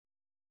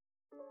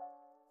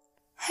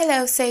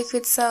Hello,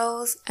 sacred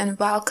souls, and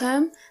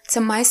welcome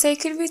to My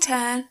Sacred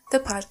Return, the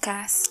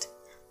podcast.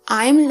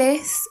 I'm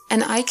Liz,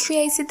 and I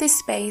created this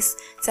space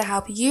to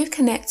help you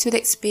connect with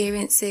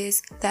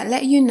experiences that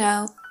let you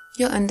know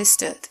you're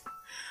understood.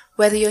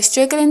 Whether you're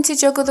struggling to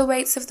juggle the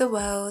weights of the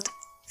world,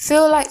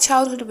 feel like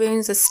childhood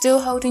wounds are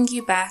still holding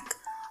you back,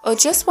 or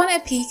just want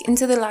a peek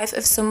into the life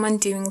of someone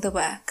doing the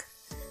work,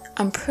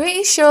 I'm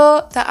pretty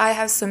sure that I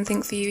have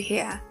something for you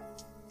here.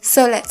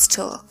 So let's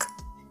talk.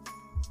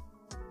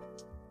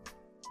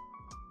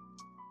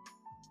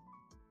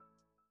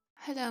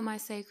 Hello, my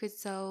sacred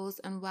souls,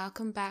 and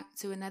welcome back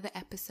to another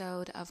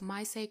episode of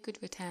My Sacred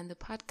Return, the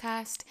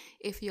podcast.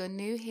 If you're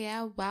new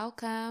here,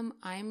 welcome.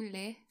 I'm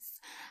Liz,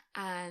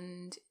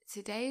 and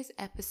today's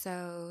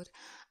episode,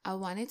 I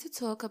wanted to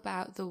talk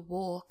about the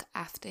walk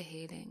after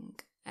healing.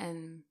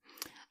 And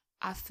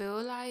I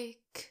feel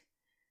like,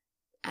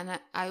 and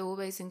I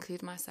always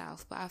include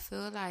myself, but I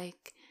feel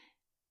like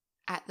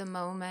at the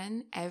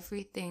moment,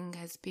 everything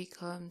has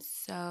become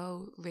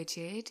so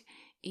rigid,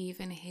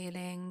 even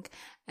healing.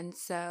 And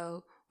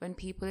so when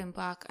people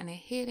embark on a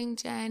healing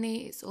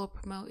journey, it's all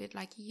promoted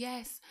like,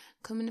 yes,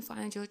 come and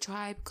find your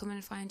tribe, come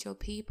and find your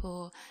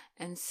people,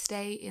 and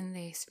stay in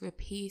this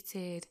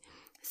repeated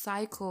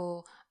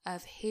cycle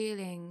of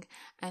healing,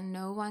 and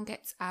no one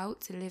gets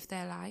out to live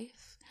their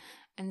life.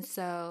 And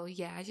so,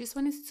 I just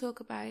wanted to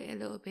talk about it a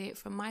little bit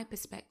from my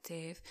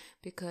perspective,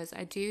 because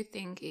I do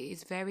think it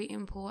is very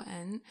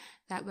important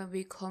that when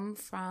we come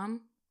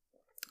from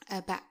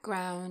a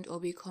background, or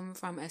we come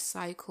from a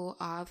cycle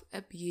of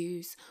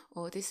abuse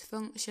or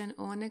dysfunction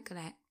or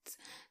neglect,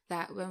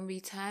 that when we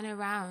turn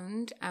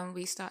around and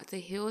we start to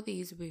heal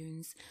these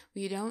wounds,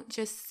 we don't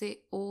just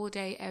sit all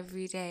day,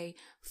 every day,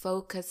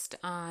 focused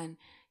on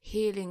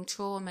healing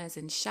traumas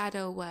and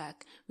shadow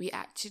work. We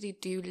actually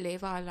do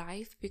live our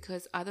life,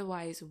 because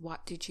otherwise,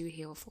 what did you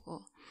heal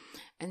for?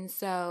 And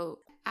so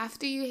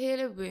after you heal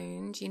a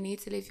wound, you need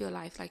to live your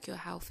life like you're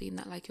healthy,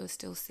 not like you're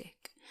still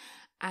sick.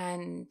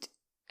 And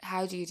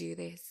how do you do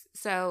this?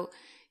 So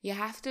you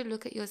have to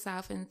look at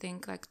yourself and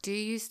think, like, do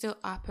you still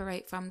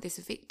operate from this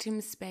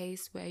victim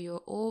space where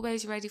you're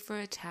always ready for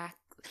attack?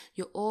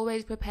 You're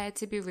always prepared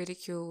to be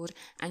ridiculed,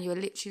 and you're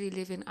literally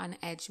living on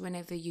edge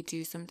whenever you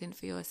do something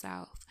for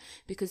yourself.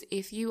 Because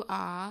if you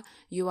are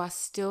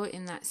still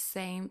in that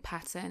same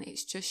pattern.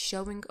 It's just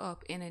showing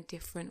up in a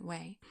different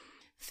way.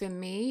 For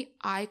me,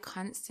 I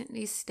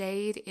constantly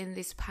stayed in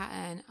this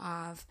pattern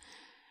of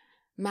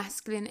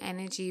masculine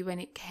energy when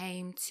it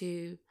came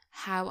to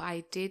how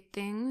I did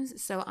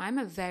things. So I'm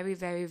a very,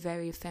 very,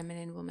 very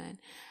feminine woman.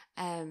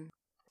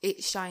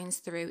 It shines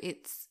through.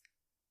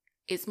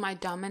 It's my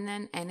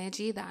dominant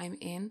energy that I'm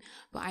in,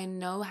 but I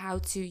know how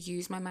to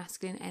use my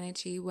masculine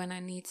energy when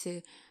I need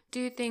to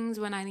do things,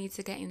 when I need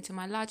to get into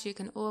my logic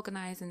and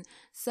organize, and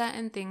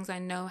certain things I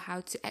know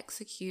how to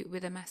execute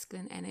with a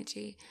masculine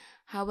energy.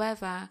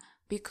 However,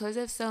 because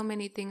of so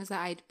many things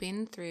that I'd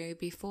been through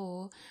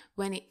before,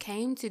 when it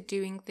came to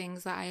doing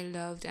things that I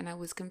loved, and I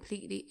was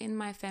completely in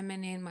my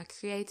feminine, my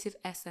creative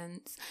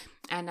essence,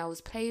 and I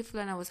was playful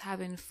and I was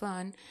having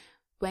fun,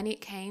 when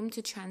it came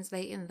to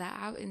translating that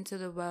out into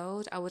the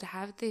world, I would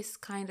have this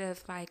kind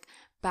of like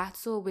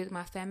battle with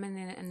my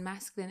feminine and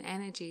masculine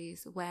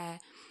energies, where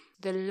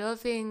the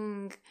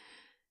loving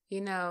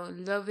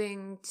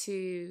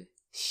to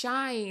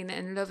shine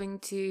and loving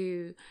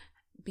to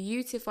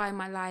beautify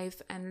my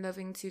life and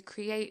loving to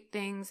create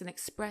things and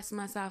express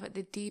myself at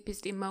the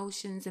deepest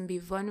emotions and be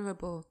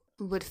vulnerable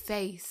would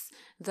face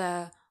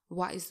the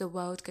what is the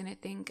world going to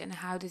think, and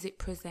how does it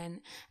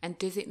present, and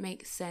does it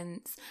make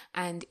sense,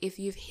 and if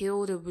you've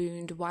healed a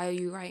wound, why are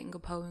you writing a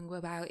poem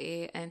about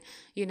it? And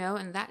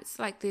and that's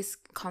like this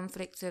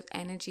conflict of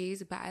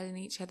energies battling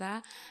each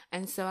other.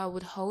 And so I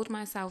would hold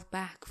myself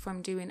back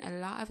from doing a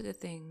lot of the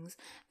things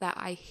that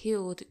I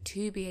healed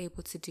to be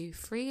able to do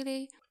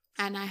freely.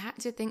 And I had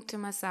to think to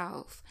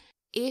myself,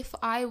 if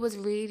I was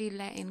really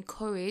letting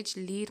courage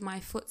lead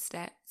my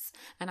footsteps,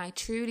 and I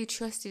truly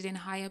trusted in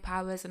higher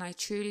powers, and I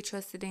truly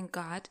trusted in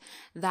God,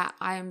 that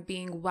I am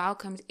being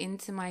welcomed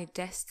into my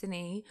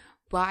destiny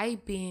by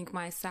being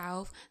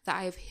myself, that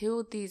I have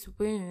healed these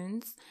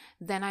wounds,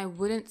 then I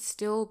wouldn't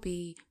still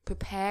be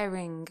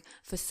preparing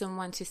for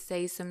someone to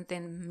say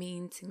something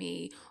mean to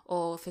me,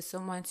 or for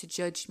someone to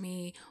judge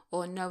me,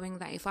 or knowing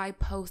that if I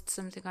post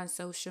something on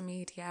social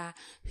media,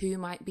 who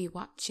might be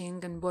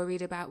watching and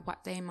worried about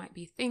what they might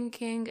be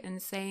thinking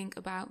and saying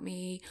about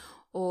me,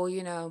 or,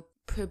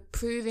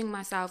 proving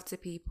myself to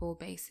people,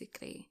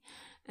 basically.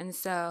 And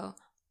so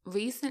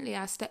recently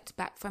I stepped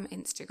back from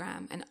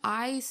Instagram, and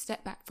I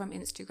step back from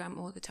Instagram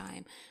all the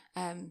time.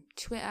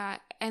 Twitter,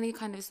 any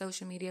kind of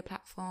social media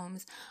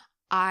platforms.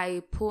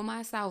 I pull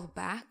myself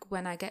back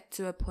when I get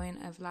to a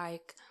point of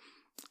like,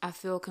 I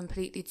feel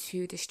completely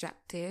too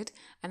distracted.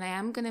 And I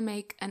am going to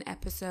make an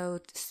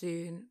episode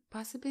soon,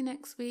 possibly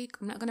next week.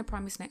 I'm not going to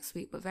promise next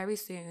week, but very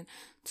soon,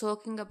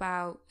 talking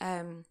about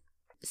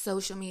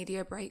social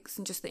media breaks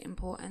and just the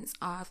importance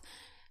of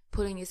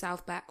pulling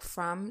yourself back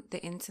from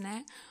the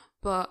internet.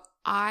 But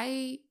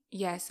I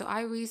yeah, so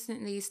I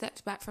recently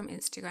stepped back from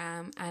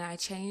Instagram and I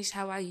changed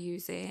how I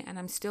use it, and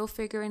I'm still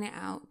figuring it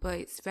out, but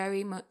it's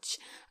very much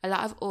a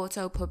lot of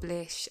auto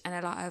publish and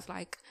a lot of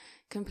like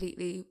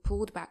completely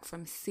pulled back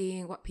from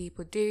seeing what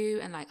people do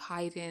and like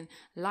hiding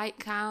like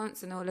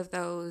counts and all of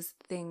those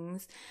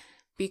things,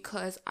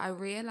 because I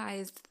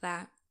realized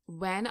that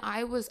when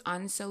I was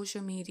on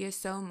social media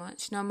so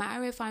much, no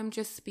matter if I'm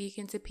just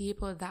speaking to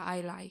people that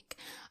I like,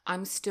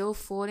 I'm still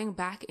falling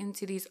back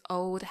into these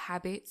old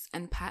habits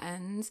and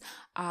patterns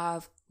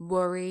of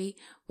worry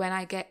when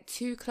I get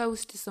too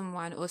close to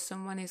someone, or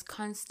someone is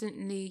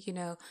constantly,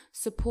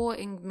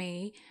 supporting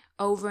me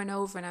over and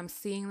over, and I'm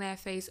seeing their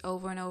face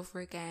over and over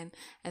again,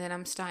 and then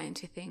I'm starting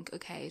to think,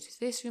 okay, does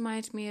this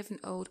remind me of an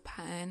old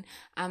pattern?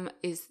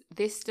 Is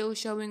this still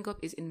showing up?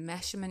 Is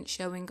enmeshment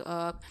showing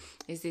up?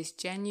 Is this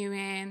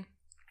genuine?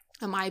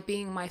 Am I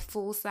being my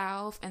full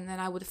self? And then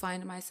I would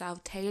find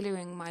myself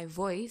tailoring my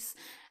voice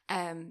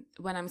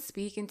when I'm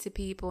speaking to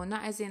people,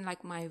 not as in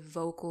like my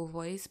vocal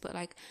voice, but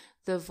like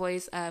the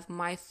voice of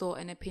my thought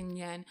and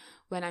opinion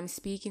when I'm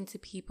speaking to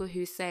people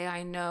who say,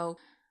 I know,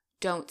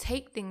 don't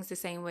take things the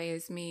same way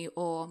as me,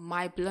 or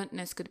my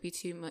bluntness could be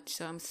too much.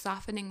 So I'm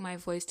softening my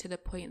voice to the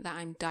point that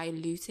I'm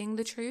diluting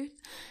the truth.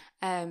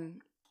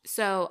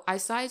 So I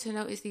started to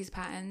notice these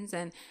patterns.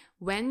 And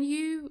when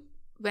you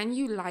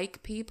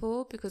like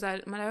people, because I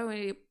don't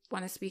really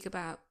want to speak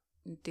about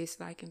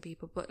disliking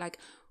people, but like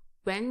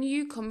when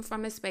you come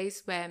from a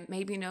space where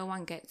maybe no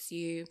one gets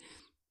you,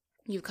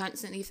 you're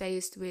constantly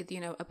faced with,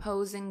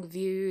 opposing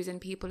views, and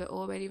people are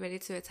already ready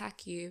to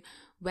attack you.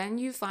 When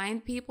you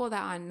find people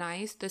that are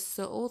nice, the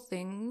subtle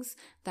things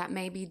that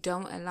maybe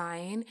don't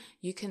align,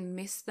 you can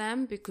miss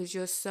them because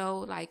you're so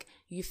like,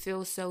 you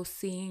feel so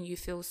seen, you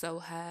feel so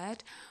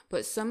heard.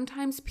 But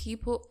sometimes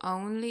people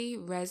only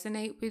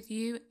resonate with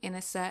you in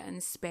a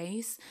certain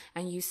space,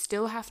 and you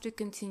still have to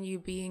continue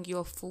being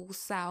your full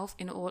self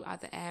in all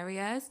other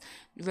areas,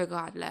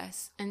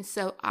 regardless. And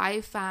so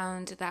I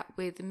found that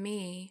with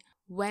me,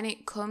 when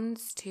it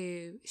comes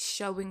to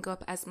showing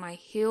up as my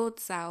healed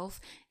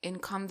self in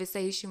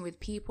conversation with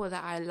people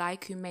that I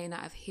like who may not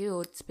have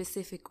healed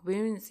specific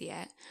wounds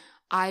yet,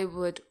 I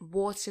would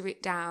water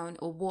down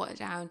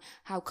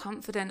how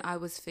confident I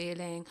was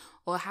feeling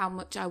or how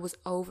much I was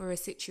over a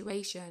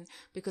situation,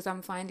 because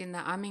I'm finding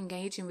that I'm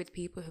engaging with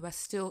people who are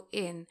still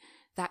in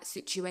that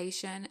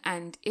situation.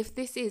 And if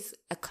this is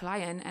a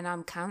client and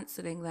I'm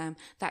counseling them,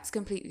 that's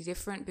completely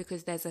different,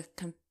 because there's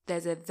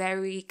a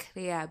very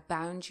clear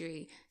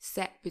boundary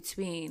set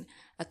between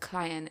a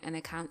client and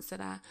a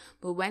counselor.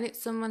 But when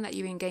it's someone that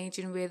you're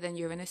engaging with and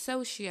you're an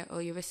associate,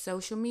 or you're a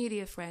social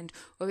media friend,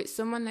 or it's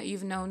someone that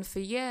you've known for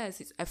years,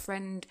 it's a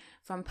friend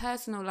from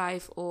personal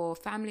life or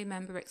family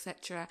member,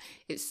 etc.,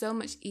 it's so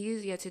much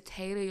easier to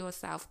tailor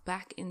yourself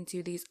back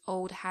into these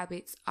old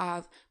habits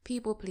of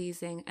people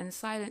pleasing and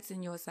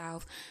silencing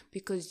yourself,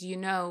 because you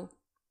know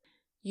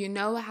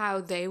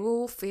how they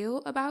will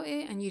feel about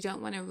it, and you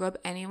don't want to rub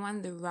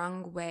anyone the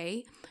wrong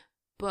way.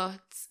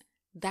 But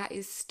that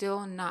is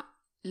still not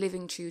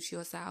living true to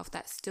yourself.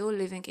 That's still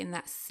living in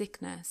that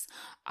sickness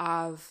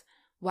of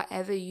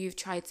whatever you've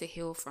tried to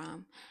heal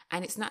from.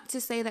 And it's not to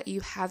say that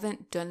you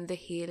haven't done the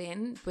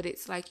healing, but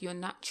it's like you're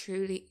not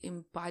truly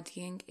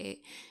embodying it.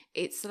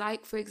 It's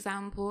like, for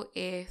example,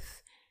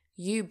 if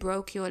you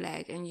broke your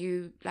leg and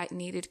you like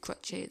needed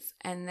crutches,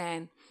 and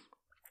then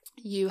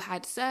you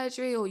had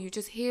surgery or you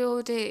just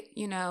healed it,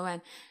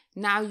 and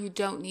now you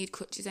don't need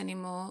crutches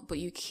anymore, but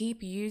you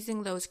keep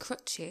using those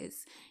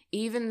crutches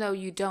even though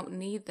you don't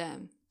need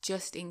them,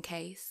 just in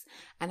case.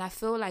 And I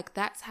feel like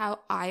that's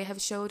how I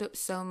have showed up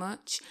so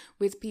much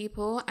with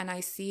people, and I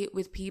see it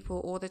with people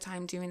all the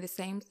time doing the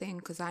same thing,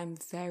 because I'm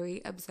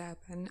very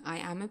observant. I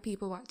am a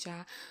people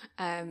watcher.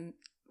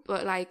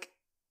 But like,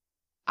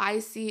 I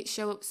see it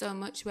show up so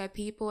much where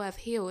people have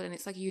healed, and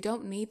it's like, you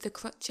don't need the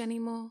crutch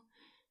anymore.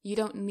 You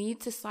don't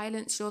need to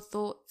silence your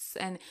thoughts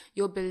and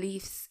your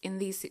beliefs in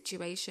these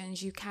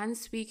situations. You can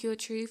speak your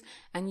truth,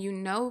 and you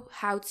know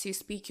how to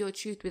speak your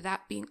truth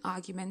without being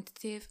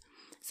argumentative.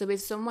 So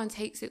if someone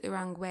takes it the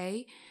wrong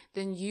way,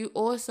 then you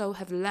also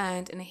have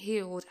learned and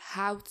healed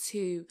how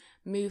to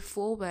move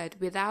forward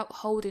without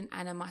holding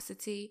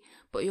animosity,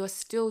 but you're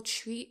still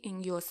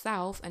treating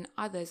yourself and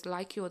others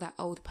like you're that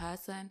old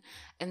person.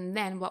 And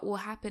then what will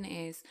happen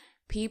is,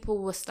 people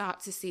will start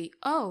to see,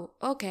 oh,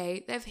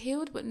 okay, they've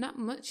healed, but not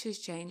much has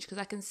changed, because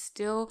I can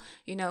still,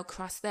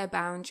 cross their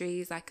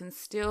boundaries. I can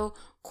still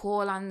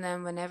call on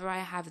them whenever I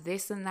have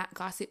this and that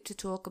gossip to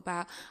talk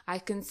about. I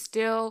can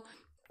still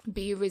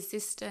be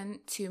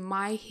resistant to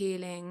my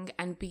healing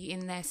and be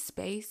in their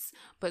space,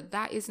 but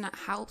that is not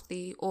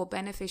healthy or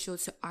beneficial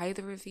to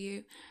either of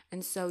you.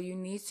 And so you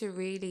need to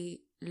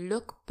really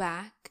look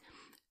back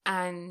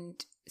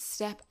and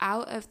step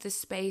out of the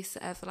space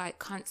of like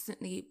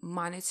constantly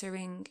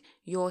monitoring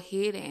your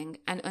healing,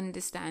 and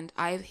understand,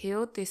 I've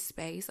healed this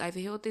space, I've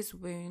healed this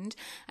wound,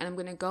 and I'm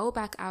going to go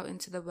back out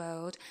into the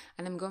world,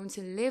 and I'm going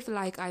to live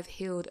like I've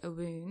healed a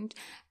wound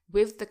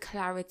with the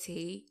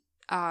clarity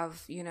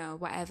of,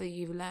 whatever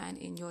you've learned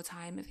in your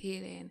time of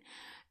healing.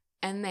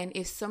 And then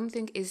if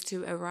something is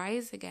to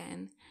arise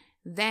again,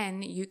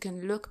 then you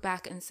can look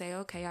back and say,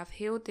 okay, I've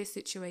healed this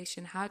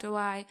situation.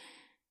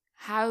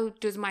 How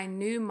does my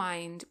new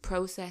mind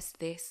process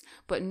this,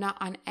 but not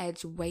on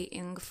edge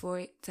waiting for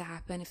it to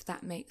happen, if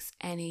that makes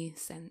any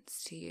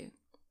sense to you?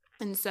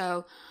 And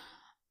so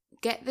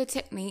get the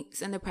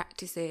techniques and the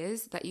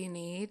practices that you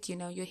need,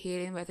 your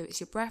healing, whether it's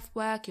your breath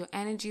work, your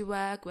energy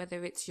work,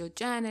 whether it's your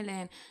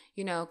journaling,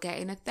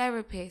 getting a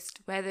therapist,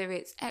 whether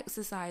it's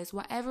exercise,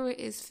 whatever it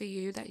is for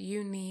you that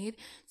you need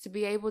to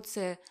be able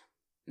to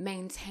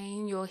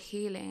maintain your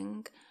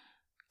healing.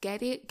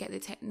 Get the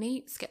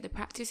techniques, get the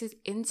practices,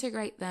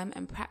 integrate them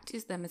and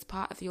practice them as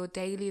part of your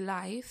daily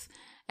life,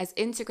 as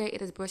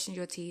integrated as brushing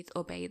your teeth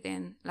or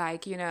bathing.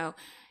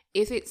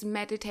 If it's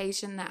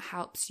meditation that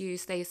helps you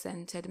stay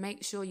centered,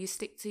 make sure you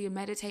stick to your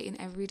meditating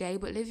every day,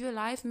 but live your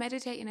life.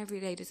 Meditating every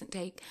day doesn't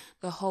take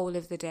the whole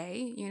of the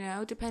day,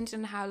 depending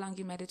on how long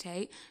you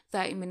meditate,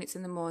 30 minutes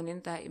in the morning,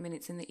 30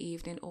 minutes in the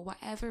evening, or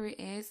whatever it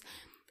is.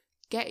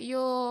 Get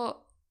your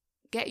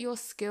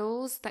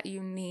skills that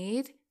you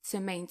need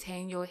to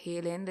maintain your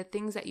healing, the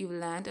things that you've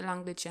learned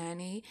along the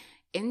journey,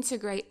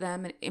 integrate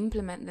them and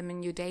implement them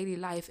in your daily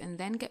life, and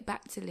then get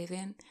back to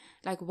living.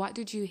 What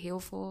did you heal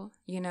for,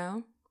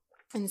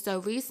 And so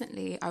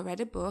recently I read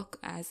a book,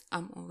 as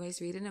I'm always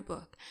reading a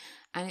book,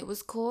 and it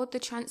was called The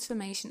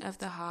Transformation of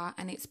the Heart,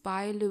 and it's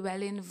by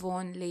Llewellyn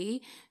Vaughan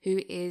Lee, who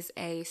is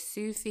a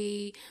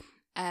Sufi,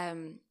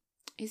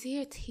 is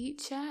he a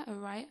teacher, a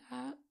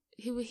writer?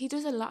 He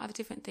does a lot of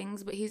different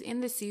things, but he's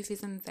in the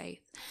Sufism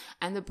faith.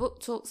 And the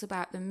book talks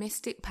about the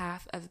mystic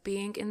path of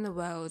being in the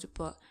world,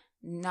 but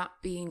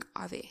not being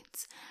of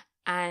it.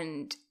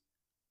 And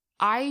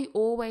I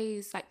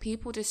always,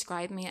 people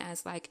describe me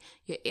as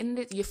you're in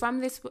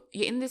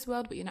this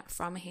world, but you're not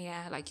from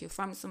here. You're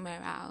from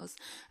somewhere else.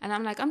 And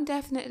I'm I'm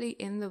definitely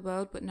in the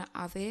world, but not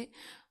of it.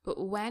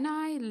 But when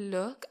I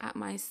look at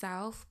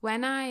myself,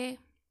 when I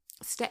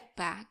step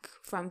back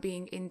from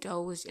being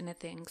indulged in a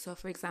thing, so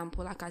for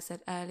example, like I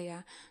said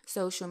earlier,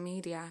 social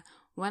media,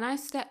 when I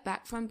step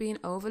back from being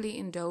overly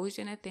indulged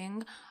in a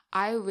thing,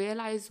 I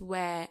realize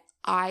where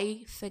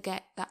I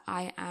forget that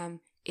I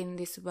am in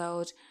this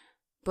world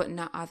but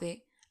not of it,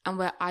 and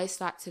where I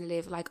start to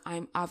live like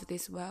I'm of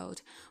this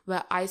world,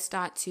 where I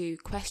start to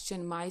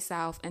question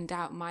myself and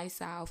doubt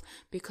myself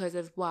because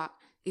of what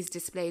is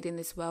displayed in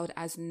this world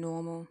as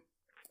normal,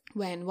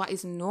 when what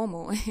is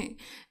normal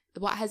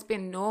what has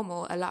been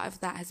normal, a lot of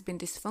that has been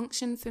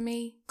dysfunction for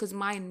me, because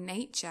my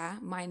nature,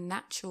 my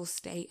natural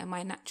state and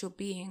my natural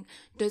being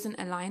doesn't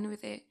align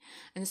with it.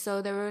 And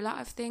so there are a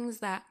lot of things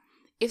that,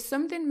 if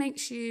something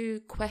makes you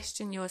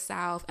question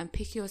yourself and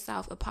pick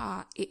yourself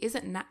apart, it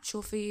isn't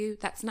natural for you.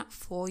 That's not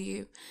for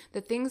you.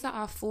 The things that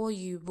are for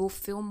you will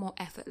feel more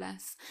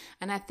effortless.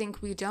 And I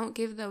think we don't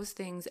give those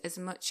things as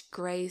much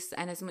grace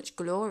and as much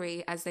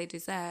glory as they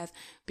deserve,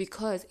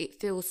 because it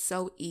feels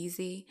so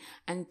easy.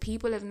 And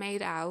people have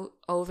made out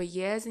over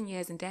years and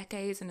years and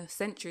decades and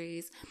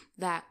centuries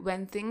that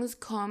when things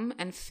come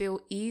and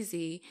feel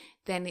easy,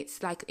 then it's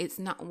it's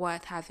not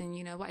worth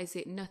having. What is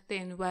it?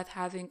 Nothing worth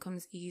having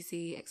comes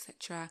easy,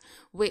 etc.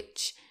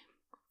 Which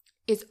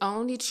is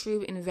only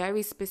true in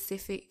very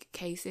specific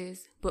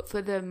cases. But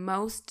for the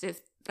most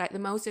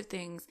of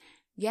things,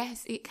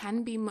 yes, it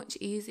can be much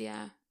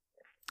easier.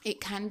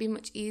 It can be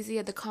much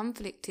easier. The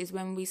conflict is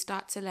when we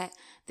start to let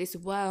this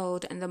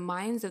world and the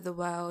minds of the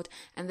world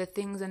and the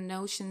things and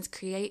notions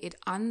created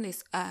on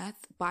this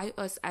earth by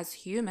us as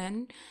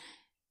human,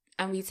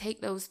 and we take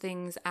those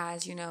things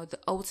as, the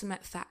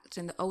ultimate fact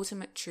and the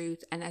ultimate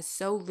truth, and as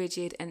so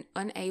rigid and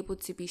unable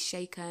to be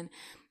shaken,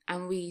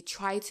 and we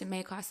try to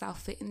make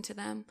ourselves fit into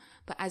them.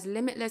 But as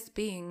limitless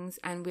beings,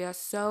 and we are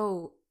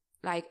so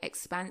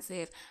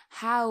expansive,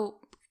 how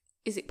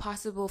is it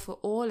possible for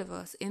all of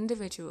us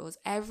individuals?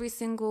 Every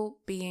single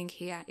being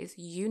here is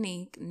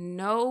unique.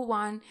 No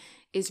one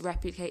is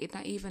replicated,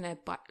 not even a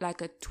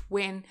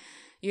twin,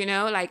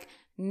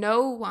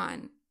 no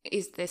one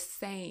is the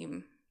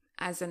same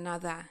as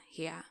another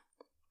here.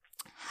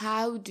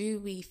 How do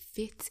we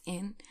fit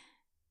in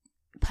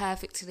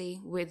perfectly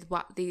with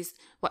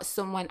what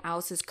someone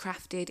else has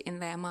crafted in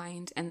their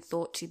mind and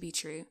thought to be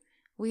true?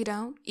 We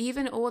don't.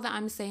 Even all that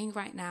I'm saying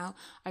right now,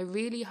 I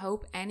really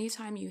hope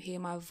anytime you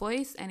hear my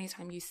voice,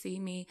 anytime you see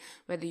me,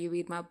 whether you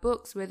read my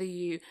books, whether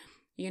you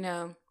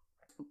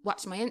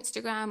watch my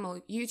Instagram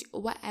or YouTube,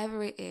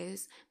 whatever it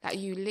is, that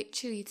you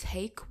literally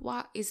take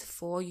what is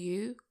for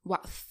you,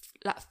 what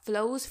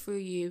flows through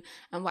you,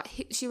 and what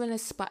hits you in a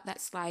spot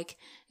that's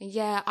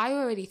yeah, I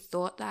already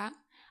thought that.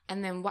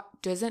 And then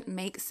what doesn't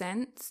make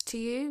sense to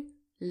you,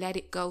 let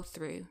it go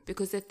through.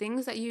 Because the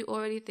things that you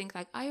already think,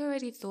 I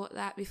already thought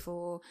that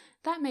before,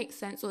 that makes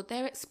sense, or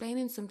they're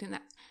explaining something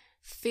that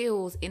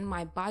feels in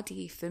my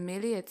body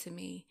familiar to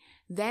me,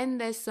 then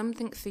there's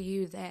something for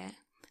you there.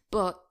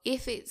 But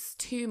if it's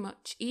too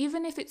much,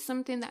 even if it's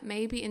something that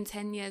maybe in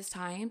 10 years'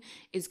 time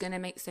is going to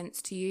make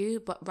sense to you,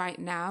 but right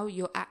now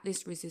you're at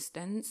this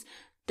resistance,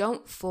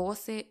 don't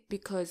force it,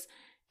 because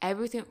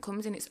everything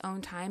comes in its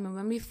own time. And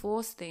when we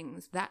force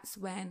things, that's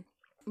when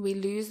we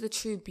lose the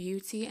true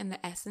beauty and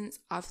the essence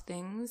of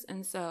things.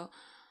 And so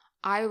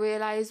I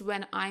realize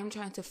when I'm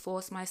trying to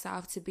force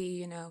myself to be,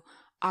 you know,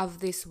 of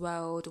this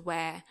world,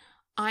 where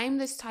I'm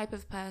this type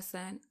of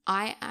person,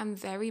 I am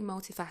very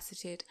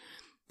multifaceted.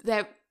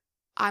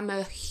 I'm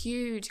a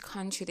huge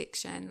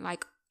contradiction,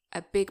 like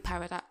a big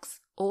paradox.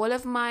 All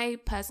of my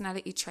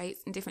personality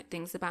traits and different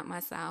things about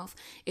myself,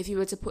 if you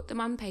were to put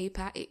them on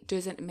paper, it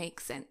doesn't make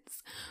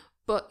sense.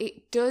 But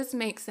it does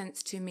make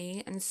sense to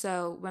me. And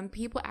so when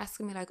people ask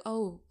me like,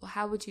 oh,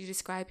 how would you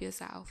describe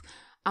yourself?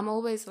 I'm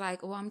always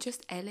like, oh, I'm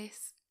just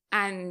Ellis.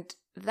 And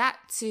that,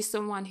 to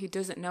someone who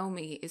doesn't know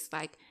me, is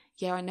like,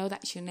 yeah, I know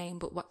that's your name,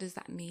 but what does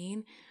that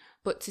mean?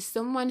 But to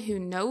someone who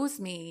knows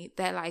me,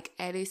 they're like,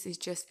 Ellis is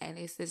just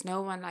Ellis. There's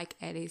no one like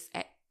Ellis.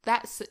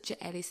 That's such an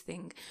Ellis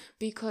thing,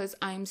 because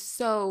I'm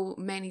so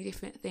many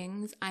different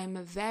things. I'm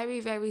very,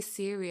 very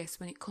serious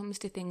when it comes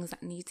to things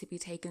that need to be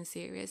taken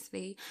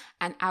seriously.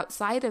 And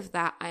outside of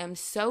that, I am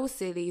so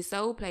silly,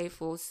 so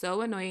playful,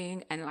 so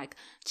annoying, and like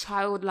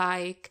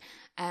childlike.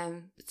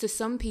 To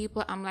some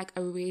people, I'm like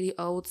a really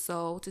old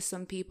soul. To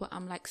some people,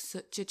 I'm like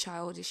such a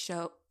childish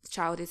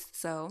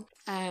soul.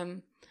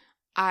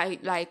 I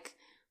like,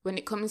 when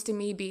it comes to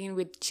me being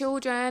with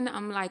children,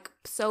 I'm like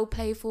so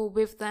playful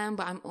with them,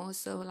 but I'm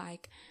also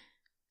like,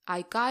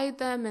 I guide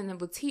them and then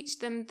will teach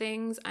them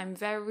things. I'm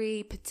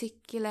very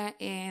particular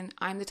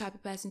I'm the type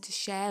of person to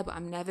share, but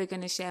I'm never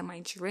going to share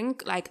my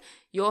drink. Like,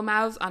 your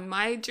mouth on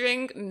my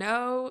drink,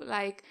 no.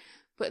 Like,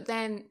 but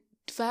then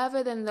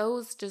further than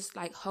those just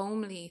like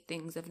homely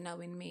things of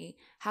knowing me,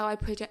 how I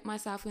project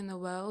myself in the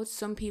world,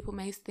 some people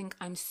may think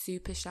I'm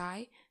super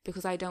shy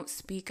because I don't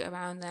speak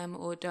around them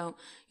or don't,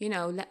 you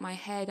know, let my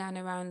hair down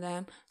around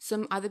them.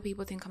 Some other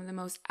people think I'm the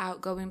most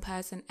outgoing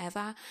person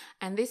ever.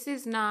 And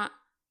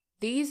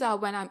these are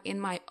when I'm in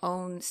my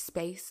own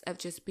space of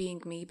just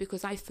being me,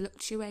 because I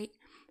fluctuate.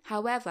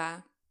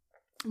 However,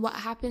 what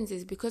happens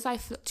is, because I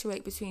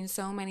fluctuate between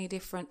so many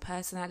different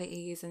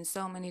personalities and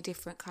so many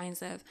different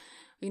kinds of,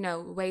 you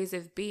know, ways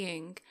of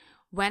being,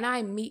 when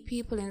I meet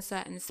people in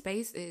certain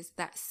spaces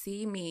that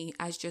see me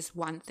as just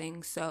one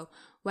thing. So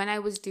when I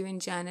was doing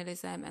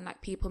journalism and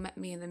like people met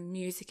me in the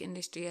music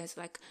industry as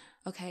like,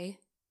 okay,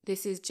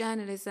 this is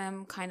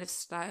journalism kind of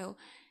style.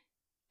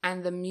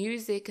 And the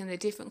music and the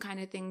different kind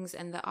of things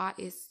and the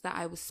artists that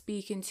I was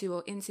speaking to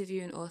or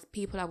interviewing or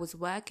people I was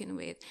working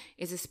with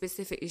is a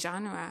specific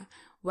genre.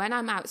 When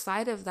I'm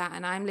outside of that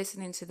and I'm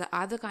listening to the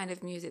other kind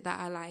of music that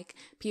I like,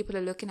 people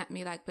are looking at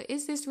me like, but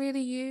is this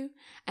really you?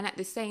 And at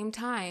the same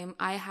time,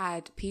 I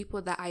had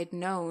people that I'd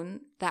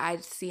known, that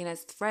I'd seen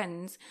as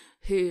friends,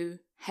 who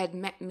had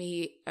met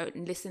me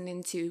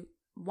listening to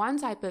one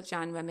type of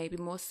genre, maybe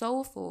more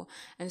soulful,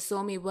 and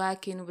saw me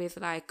working with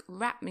like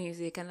rap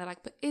music, and they're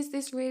like, but is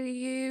this really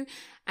you?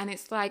 And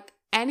it's like,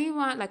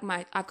 anyone, like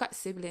I've got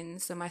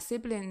siblings, so my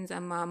siblings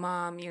and my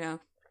mom, you know,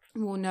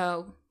 will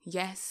know,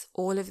 yes,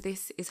 all of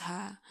this is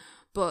her.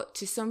 But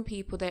to some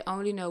people, they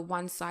only know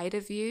one side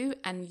of you,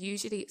 and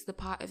usually it's the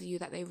part of you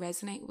that they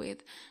resonate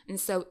with. And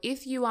so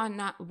if you are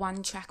not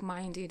one track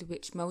minded,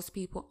 which most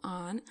people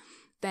aren't,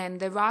 then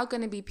there are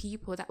going to be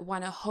people that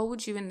want to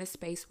hold you in the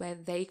space where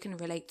they can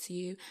relate to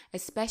you,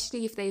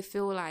 especially if they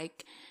feel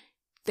like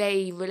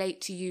they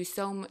relate to you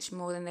so much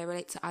more than they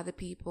relate to other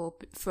people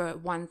for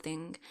one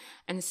thing.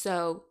 And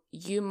so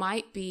you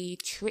might be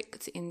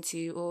tricked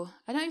into, or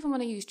I don't even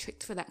want to use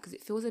tricked for that because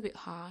it feels a bit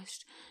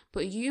harsh,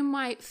 but you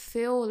might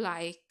feel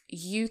like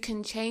you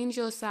can change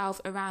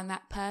yourself around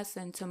that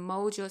person to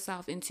mold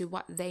yourself into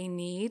what they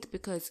need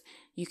because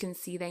you can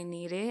see they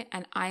need it.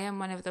 And I am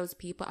one of those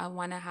people. I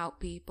want to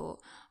help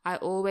people. I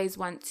always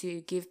want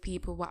to give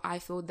people what I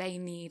feel they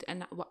need and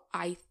not what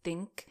I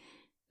think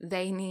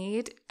they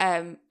need.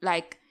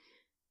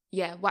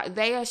 What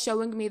they are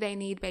showing me they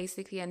need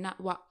basically, and not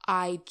what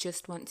I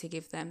just want to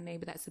give them.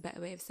 Maybe that's a better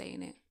way of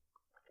saying it.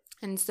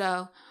 And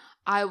so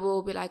I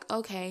will be like,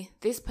 okay,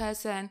 this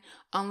person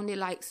only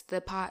likes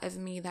the part of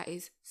me that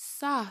is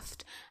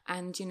soft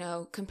and, you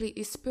know,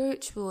 completely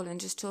spiritual and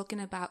just talking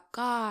about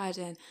God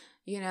and,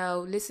 you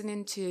know,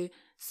 listening to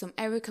some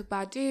Erykah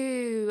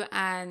Badu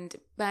and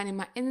burning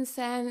my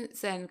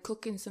incense and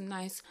cooking some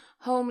nice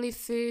homely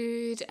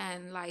food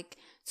and like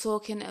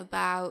talking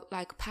about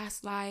like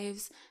past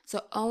lives.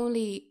 So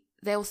only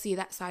they'll see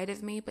that side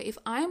of me. But if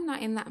I'm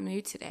not in that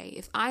mood today,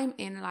 if I'm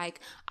in like,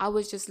 I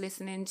was just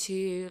listening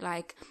to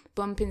like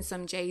bumping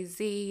some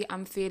Jay-Z,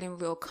 I'm feeling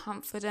real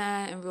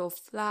confident and real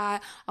fly,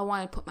 I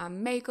want to put my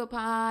makeup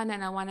on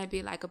and I want to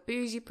be like a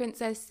bougie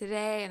princess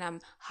today and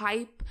I'm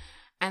hype,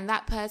 and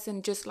that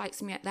person just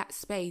likes me at that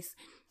space,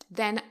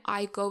 then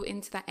I go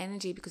into that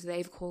energy because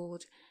they've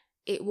called.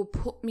 It will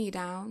put me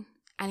down.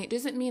 And it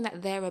doesn't mean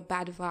that they're a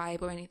bad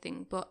vibe or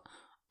anything, but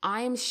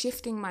I am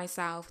shifting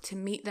myself to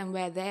meet them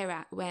where they're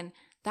at when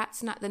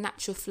that's not the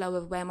natural flow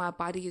of where my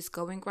body is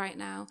going right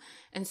now.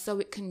 And so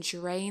it can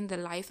drain the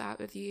life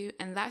out of you.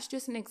 And that's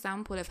just an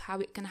example of how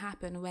it can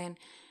happen when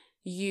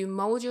you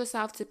mold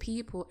yourself to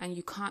people and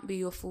you can't be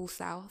your full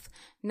self.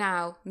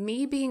 Now,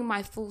 me being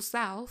my full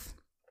self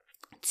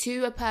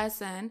to a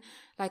person,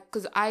 like,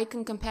 because I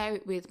can compare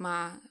it with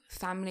my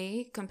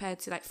family compared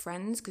to like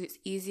friends, because it's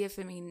easier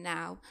for me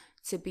now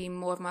to be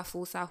more of my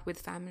full self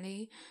with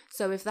family.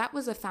 So if that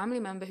was a family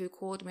member who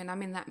called me and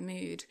I'm in that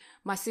mood,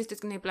 my sister's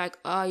going to be like,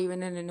 oh, you're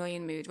in an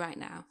annoying mood right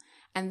now.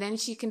 And then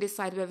she can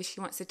decide whether she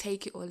wants to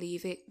take it or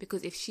leave it.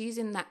 Because if she's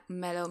in that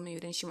mellow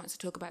mood and she wants to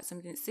talk about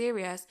something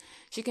serious,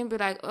 she can be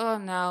like, oh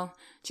no,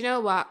 do you know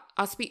what?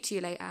 I'll speak to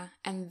you later.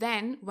 And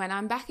then when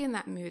I'm back in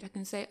that mood, I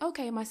can say,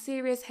 okay, my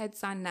serious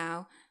head's on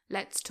now.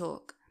 Let's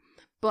talk.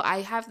 But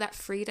I have that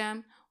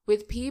freedom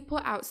with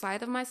people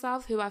outside of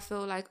myself who I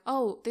feel like,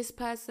 oh, this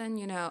person,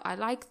 you know, I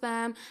like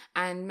them,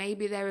 and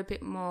maybe they're a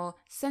bit more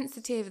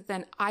sensitive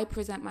than I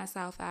present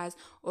myself as,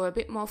 or a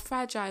bit more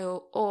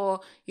fragile, or,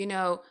 you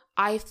know,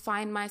 I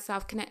find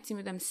myself connecting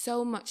with them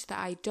so much that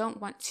I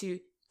don't want to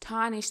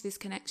tarnish this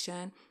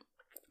connection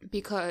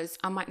because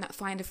I might not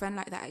find a friend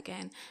like that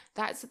again.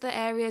 That's the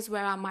areas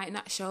where I might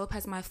not show up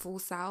as my full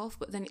self,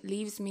 but then it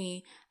leaves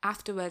me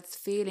afterwards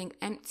feeling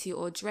empty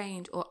or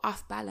drained or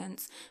off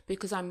balance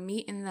because I'm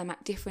meeting them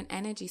at different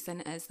energy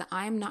centers that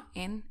I'm not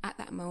in at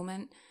that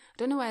moment. I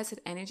don't know why I said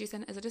energy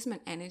centers. I just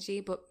meant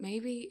energy, but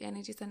maybe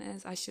energy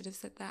centers, I should have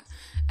said that.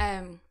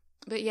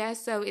 But yeah,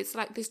 so it's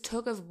like this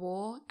tug of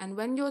war. And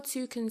when you're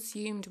too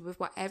consumed with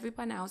what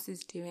everyone else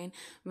is doing,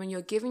 when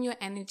you're giving your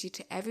energy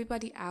to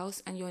everybody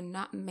else and you're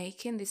not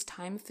making this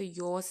time for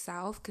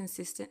yourself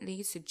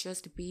consistently to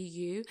just be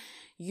you,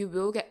 you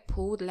will get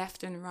pulled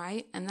left and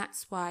right. And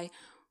that's why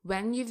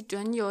when you've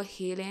done your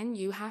healing,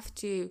 you have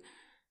to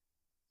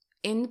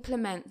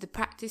implement the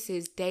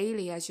practices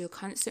daily as your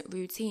constant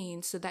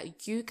routine so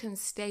that you can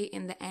stay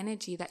in the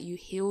energy that you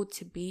healed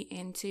to be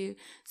into.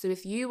 So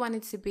if you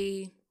wanted to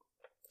be,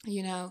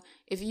 you know,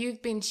 if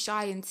you've been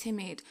shy and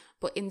timid,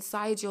 but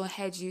inside your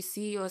head you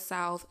see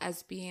yourself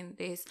as being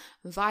this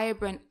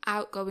vibrant,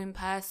 outgoing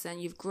person,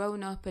 you've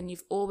grown up and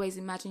you've always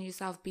imagined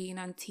yourself being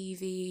on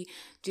TV,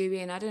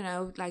 doing, I don't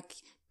know, like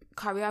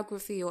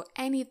choreography or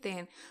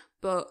anything,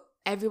 but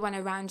everyone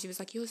around you is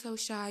like, you're so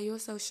shy, you're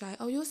so shy.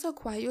 Oh, you're so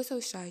quiet, you're so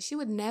shy. She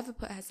would never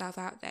put herself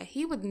out there.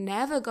 He would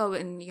never go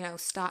and, you know,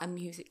 start a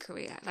music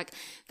career. Like,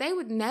 they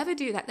would never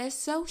do that. They're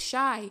so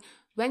shy.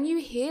 When you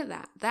hear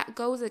that, that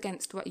goes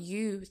against what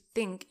you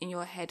think in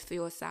your head for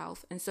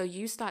yourself. And so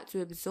you start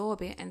to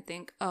absorb it and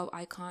think, oh,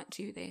 I can't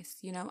do this.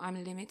 You know,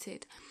 I'm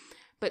limited.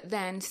 But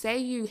then say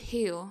you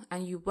heal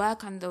and you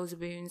work on those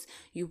wounds,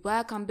 you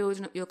work on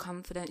building up your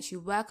confidence, you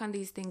work on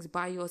these things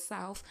by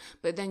yourself,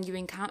 but then you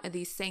encounter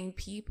these same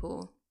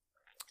people.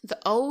 The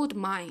old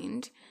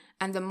mind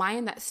and the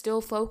mind that's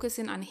still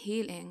focusing on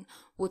healing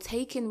will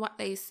take in what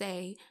they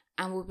say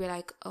and will be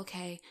like,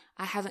 okay,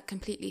 I haven't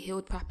completely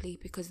healed properly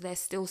because they're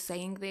still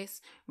saying this,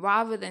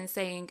 rather than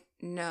saying,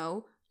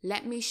 no,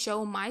 let me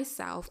show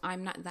myself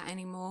I'm not that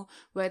anymore.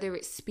 Whether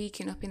it's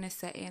speaking up in a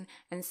setting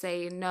and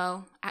saying,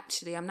 no,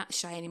 actually, I'm not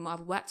shy anymore.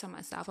 I've worked on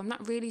myself. I'm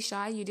not really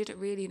shy. You didn't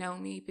really know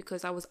me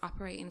because I was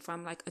operating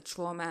from like a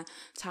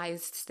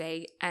traumatized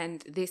state,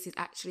 and this is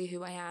actually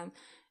who I am.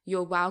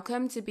 You're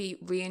welcome to be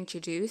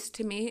reintroduced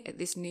to me at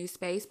this new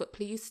space, but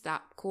please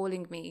stop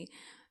calling me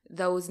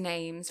those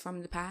names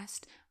from the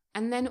past.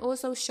 And then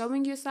also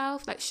showing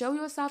yourself, like show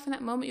yourself in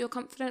that moment you're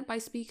confident by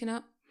speaking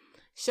up.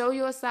 Show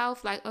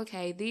yourself like,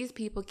 okay, these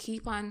people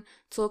keep on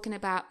talking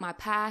about my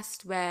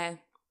past where,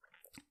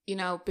 you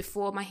know,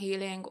 before my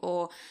healing,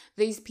 or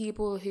these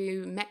people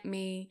who met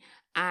me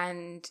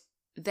and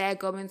they're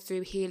going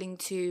through healing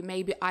too.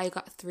 Maybe I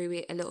got through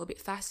it a little bit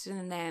faster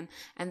than them,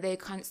 and they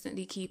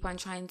constantly keep on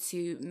trying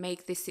to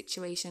make this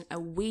situation a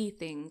we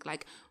thing.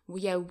 Like,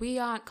 yeah, we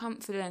aren't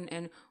confident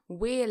and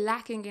we're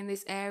lacking in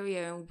this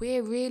area and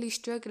we're really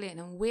struggling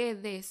and we're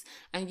this.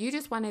 And you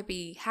just want to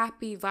be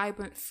happy,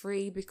 vibrant,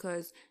 free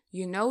because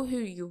you know who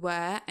you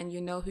were and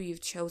you know who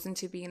you've chosen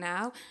to be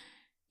now.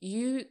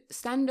 You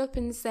stand up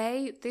and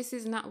say, this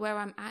is not where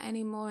I'm at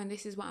anymore and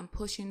this is what I'm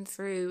pushing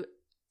through.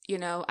 You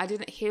know, I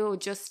didn't heal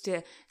just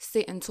to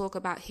sit and talk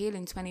about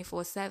healing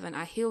 24/7.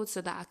 I healed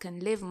so that I can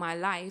live my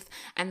life,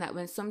 and that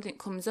when something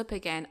comes up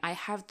again, I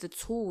have the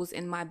tools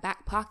in my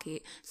back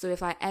pocket. So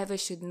if I ever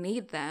should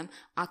need them,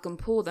 I can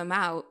pull them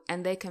out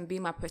and they can be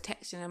my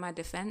protection and my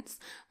defense.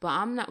 But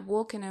I'm not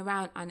walking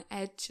around on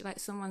edge like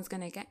someone's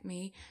going to get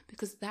me,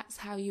 because that's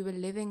how you were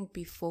living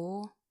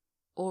before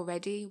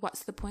already.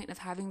 What's the point of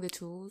having the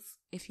tools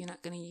if you're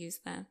not going to use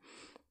them?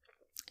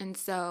 And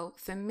so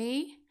for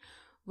me,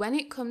 when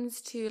it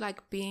comes to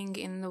like being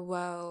in the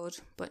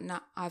world but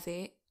not of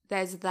it,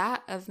 there's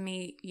that of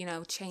me, you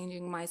know,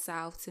 changing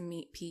myself to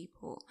meet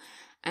people.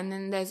 And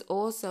then there's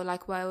also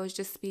like what I was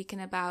just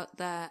speaking about,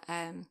 the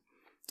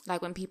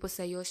like when people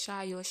say you're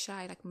shy,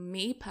 like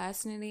me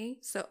personally.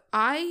 So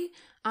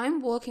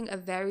I'm walking a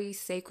very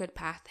sacred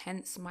path,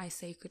 hence my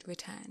sacred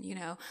return. You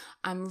know,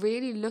 I'm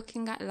really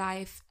looking at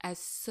life as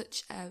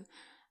such a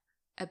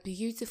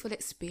beautiful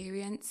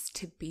experience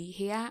to be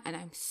here, and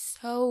I'm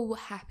so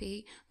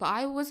happy. But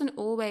I wasn't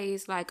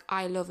always like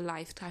I love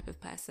life type of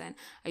person.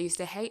 I used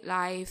to hate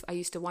life. I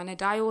used to want to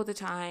die all the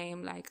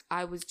time. Like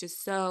I was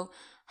just so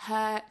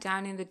hurt,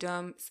 down in the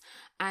dumps.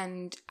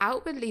 And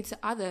outwardly to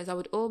others, I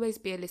would always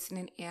be a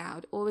listening ear. I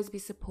would always be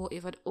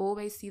supportive. I'd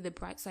always see the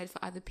bright side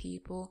for other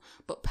people.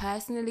 But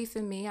personally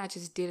for me, I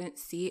just didn't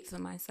see it for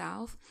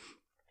myself.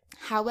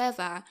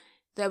 However,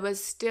 there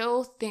was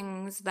still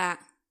things that,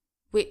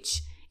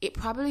 which it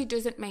probably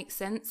doesn't make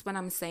sense when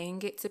I'm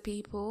saying it to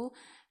people.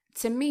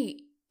 To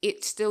me,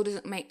 it still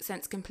doesn't make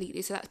sense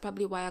completely. So that's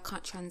probably why I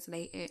can't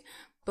translate it.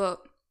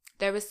 But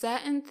there are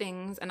certain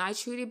things, and I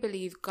truly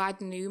believe God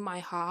knew my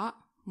heart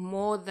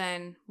more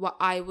than what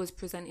I was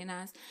presenting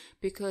as,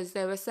 because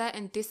there are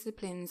certain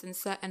disciplines and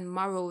certain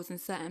morals and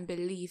certain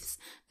beliefs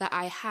that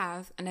I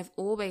have and have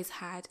always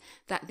had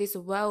that this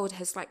world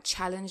has like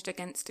challenged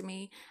against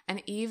me.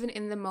 And even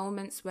in the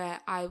moments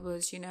where I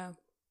was,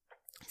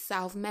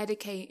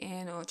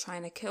 self-medicating or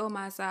trying to kill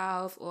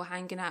myself or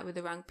hanging out with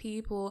the wrong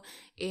people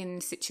in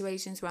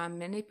situations where I'm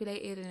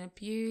manipulated and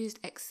abused,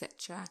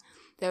 etc.,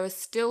 there are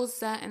still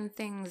certain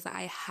things that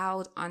I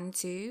held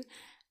onto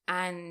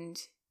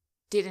and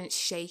didn't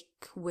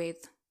shake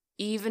with,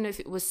 even if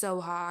it was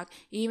so hard,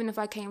 even if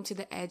I came to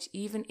the edge,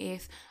 even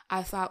if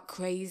I felt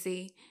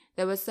crazy.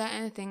 There were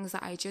certain things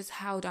that I just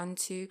held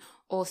onto,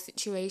 or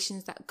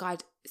situations that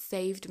God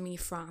saved me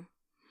from,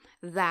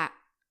 that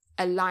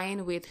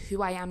align with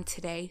who I am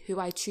today, who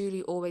I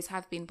truly always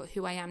have been, but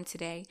who I am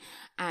today.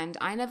 And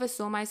I never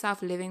saw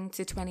myself living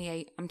to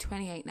 28. I'm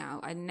 28 now.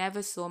 I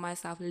never saw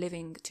myself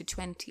living to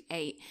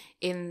 28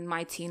 in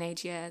my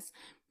teenage years.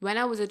 When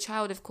I was a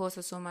child, of course,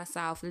 I saw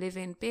myself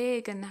living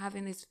big and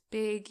having this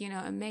big,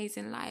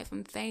 amazing life.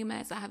 I'm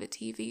famous. I have a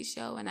TV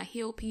show and I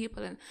heal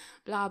people and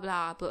blah,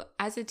 blah. But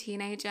as a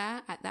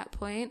teenager at that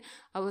point,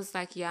 I was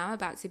like, yeah, I'm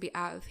about to be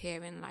out of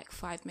here in like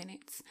 5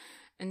 minutes.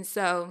 And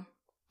so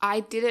I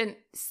didn't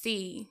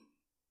see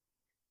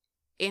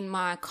in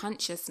my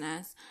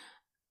consciousness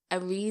a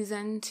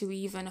reason to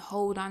even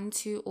hold on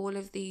to all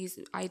of these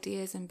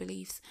ideas and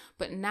beliefs.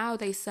 But now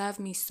they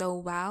serve me so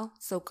well.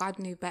 So God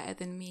knew better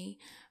than me.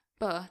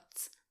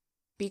 But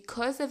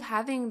because of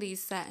having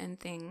these certain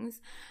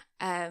things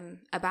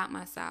about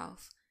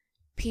myself,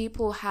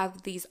 people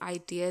have these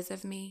ideas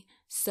of me.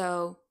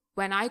 So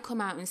when I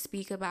come out and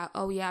speak about,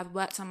 oh yeah, I've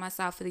worked on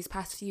myself for these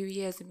past few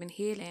years and been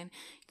healing,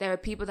 there are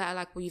people that are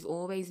like, well, you've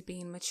always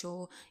been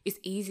mature. It's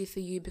easy for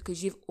you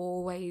because you've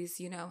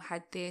always,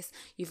 had this.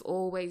 You've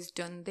always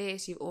done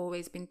this. You've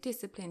always been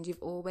disciplined.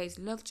 You've always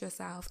loved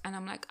yourself. And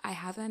I'm like, I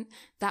haven't.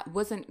 That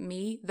wasn't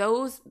me.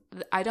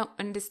 I don't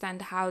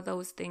understand how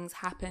those things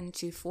happen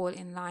to fall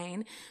in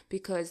line,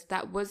 because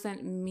that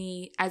wasn't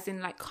me as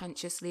in like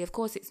consciously. Of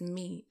course, it's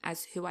me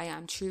as who I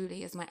am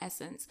truly, as my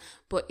essence.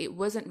 But it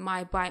wasn't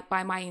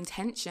by my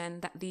intention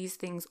that these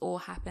things all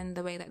happened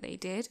the way that they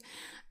did.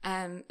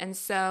 And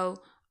so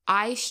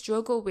I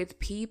struggle with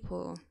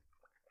people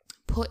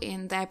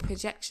putting their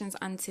projections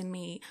onto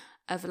me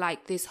of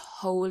like this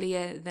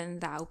holier than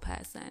thou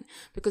person,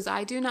 because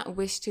I do not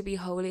wish to be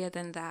holier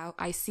than thou.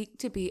 I seek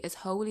to be as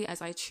holy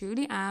as I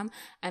truly am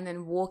and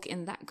then walk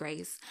in that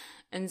grace.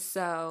 And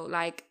so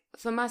like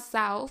for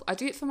myself, I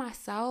do it for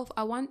myself.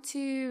 I want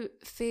to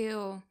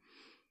feel,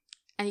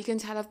 and you can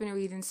tell I've been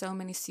reading so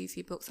many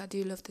Sufi books. I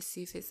do love the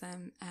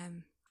Sufism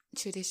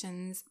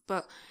traditions,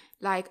 but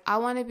like I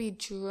want to be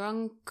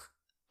drunk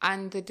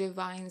on the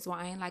divine's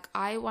wine. Like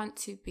I want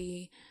to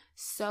be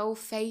so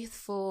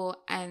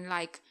faithful and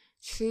like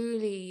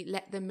truly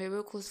let the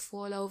miracles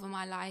fall over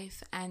my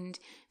life and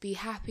be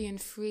happy and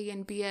free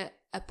and be a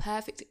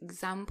perfect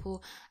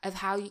example of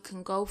how you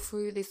can go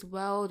through this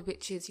world,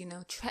 which is,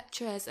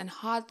 treacherous and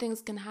hard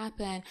things can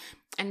happen,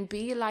 and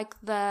be like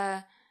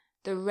the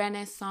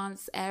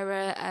Renaissance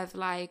era of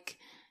like,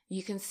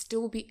 you can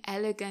still be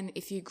elegant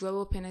if you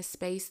grow up in a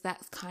space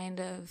that's kind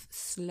of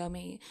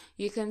slummy.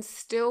 You can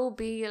still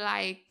be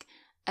like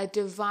a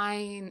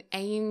divine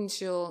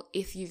angel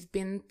if you've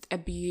been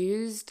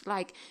abused.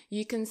 Like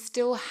you can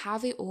still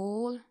have it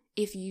all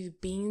if you've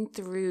been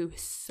through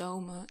so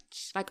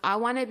much. Like I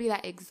want to be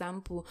that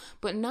example,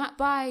 but not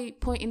by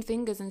pointing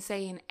fingers and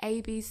saying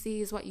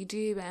ABC is what you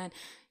do and,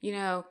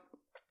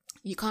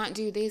 you can't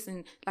do this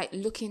and like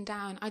looking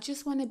down. I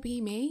just want to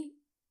be me.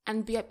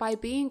 And by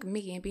being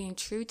me and being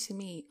true to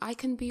me, I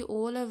can be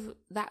all of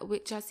that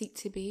which I seek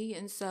to be.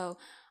 And so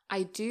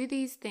I do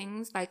these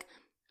things, like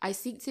I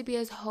seek to be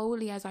as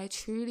holy as I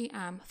truly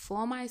am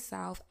for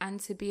myself and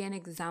to be an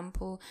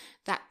example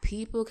that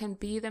people can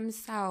be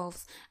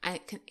themselves, and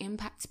it can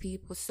impact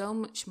people so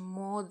much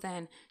more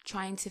than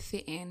trying to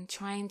fit in,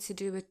 trying to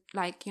do it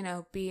like,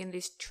 be in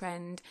this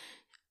trend.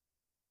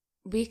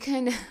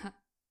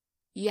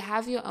 You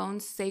have your own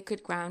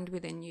sacred ground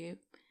within you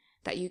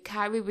that you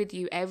carry with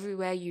you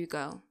everywhere you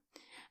go.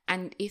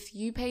 And if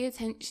you pay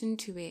attention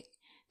to it,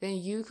 then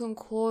you can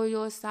call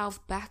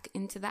yourself back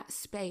into that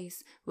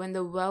space when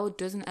the world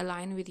doesn't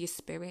align with your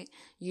spirit.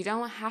 You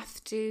don't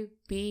have to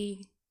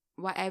be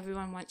what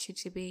everyone wants you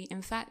to be.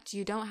 In fact,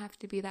 you don't have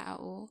to be that at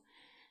all.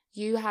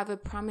 You have a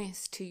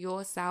promise to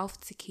yourself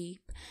to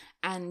keep.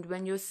 And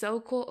when you're so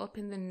caught up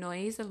in the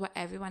noise of what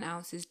everyone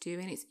else is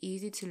doing, it's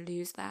easy to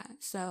lose that.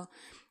 So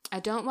I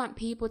don't want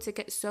people to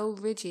get so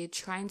rigid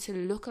trying to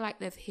look like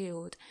they've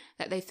healed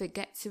that they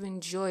forget to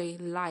enjoy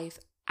life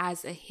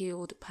as a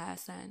healed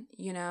person,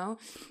 you know?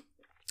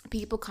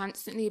 People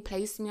constantly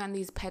place me on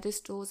these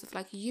pedestals of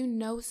like, you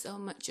know so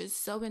much, you're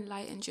so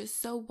enlightened, you're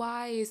so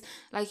wise,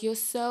 like you're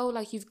so,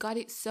 like you've got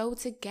it so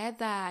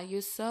together,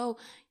 you're so,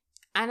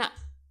 and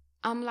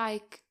I'm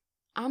like,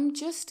 I'm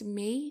just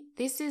me.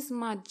 This is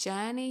my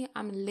journey.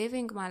 I'm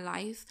living my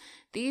life.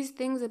 These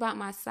things about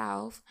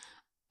myself,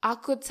 I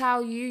could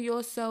tell you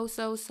you're so,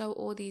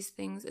 all these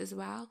things as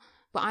well,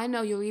 but I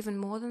know you're even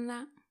more than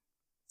that.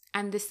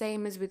 And the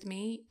same as with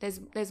me,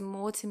 there's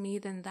more to me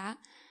than that.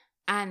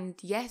 And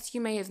yes, you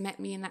may have met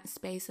me in that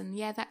space, and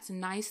yeah, that's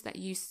nice that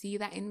you see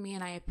that in me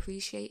and I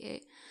appreciate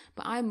it.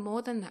 But I'm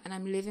more than that, and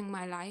I'm living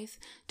my life.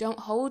 Don't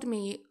hold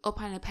me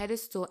up on a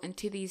pedestal and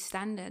to these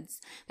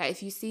standards that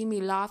if you see me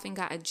laughing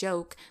at a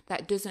joke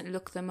that doesn't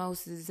look the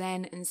most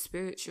zen and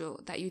spiritual,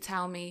 that you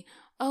tell me,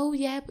 oh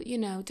yeah, but you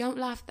know, don't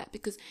laugh at that,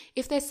 because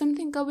if there's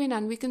something going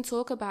on, we can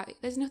talk about it.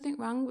 There's nothing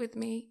wrong with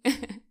me.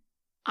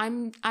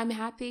 I'm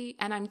happy,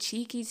 and I'm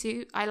cheeky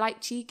too. I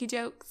like cheeky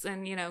jokes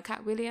and, you know,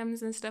 Cat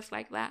Williams and stuff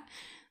like that.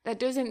 That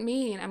doesn't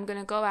mean I'm going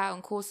to go out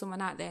and call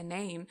someone out their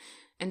name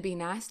and be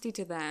nasty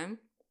to them.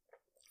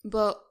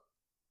 But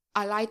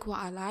I like what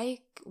I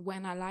like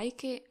when I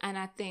like it. And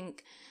I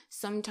think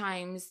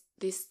sometimes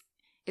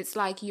it's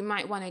like you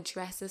might want to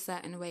dress a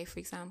certain way, for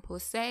example.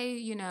 Say,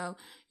 you know,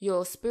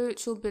 your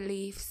spiritual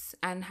beliefs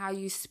and how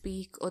you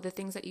speak or the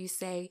things that you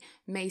say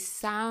may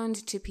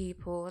sound to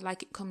people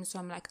like it comes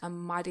from like a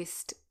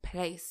modest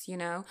place, you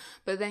know.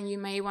 But then you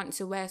may want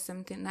to wear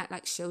something that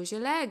like shows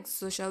your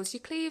legs or shows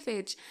your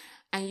cleavage.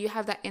 And you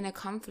have that inner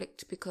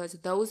conflict because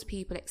those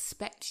people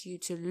expect you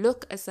to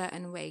look a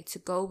certain way to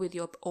go with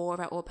your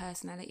aura or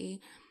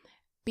personality.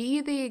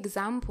 Be the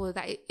example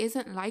that it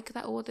isn't like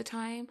that all the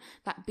time,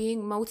 that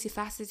being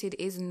multifaceted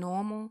is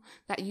normal,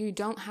 that you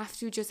don't have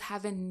to just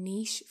have a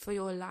niche for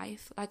your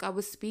life. Like I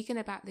was speaking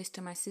about this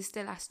to my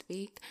sister last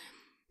week,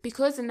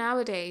 because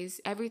nowadays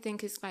everything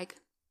is like,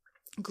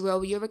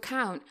 grow your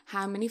account.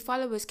 How many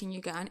followers can you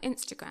get on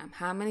Instagram?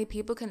 How many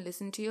people can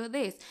listen to your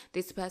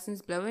this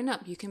person's blowing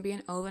up, you can be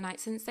an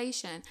overnight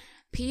sensation.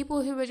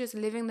 People who are just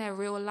living their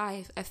real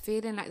life are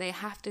feeling like they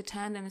have to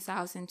turn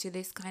themselves into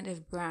this kind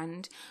of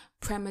brand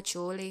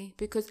prematurely,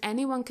 because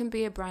anyone can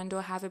be a brand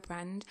or have a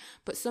brand,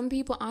 but some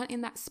people aren't in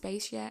that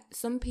space yet.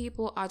 Some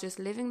people are just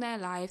living their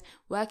life,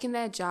 working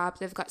their job,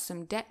 they've got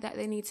some debt that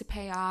they need to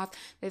pay off,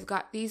 they've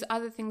got these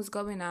other things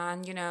going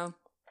on, you know.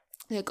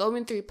 They're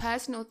going through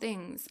personal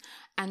things,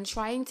 and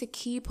trying to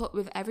keep up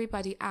with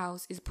everybody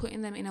else is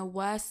putting them in a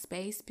worse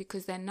space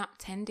because they're not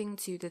tending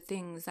to the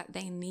things that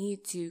they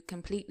need to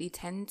completely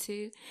tend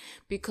to,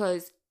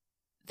 because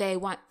they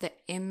want the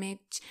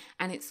image.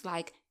 And it's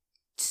like,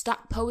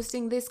 stop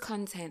posting this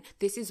content.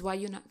 This is why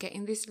you're not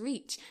getting this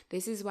reach.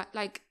 This is what,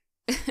 like,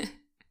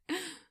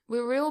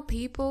 we're real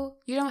people.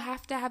 You don't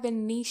have to have a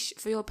niche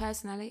for your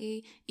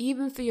personality.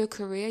 Even for your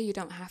career, you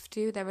don't have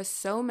to. There are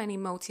so many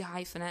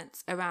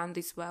multi-hyphenates around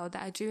this world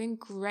that are doing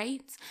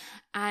great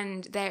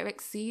and they're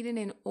exceeding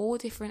in all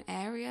different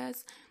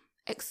areas.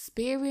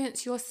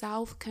 Experience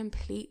yourself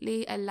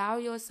completely. Allow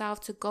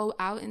yourself to go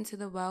out into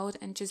the world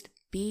and just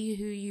be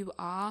who you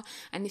are.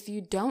 And if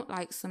you don't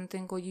like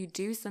something or you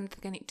do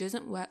something and it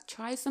doesn't work,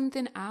 try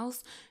something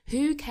else.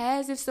 Who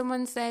cares if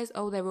someone says,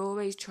 oh, they're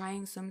always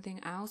trying something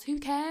else? Who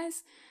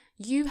cares?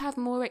 You have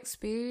more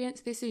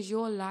experience. This is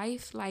your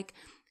life. Like,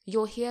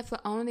 you're here for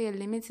only a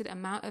limited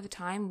amount of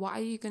time. What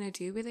are you going to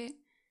do with it?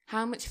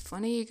 How much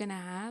fun are you going to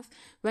have?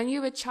 When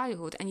you're a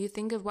child and you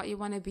think of what you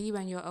want to be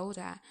when you're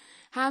older,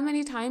 how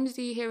many times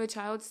do you hear a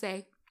child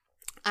say,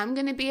 I'm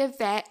going to be a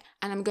vet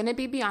and I'm going to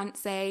be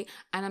Beyonce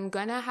and I'm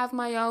going to have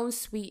my own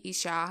sweetie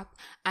shop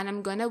and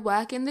I'm going to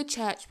work in the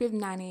church with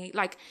Nanny?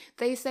 Like,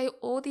 they say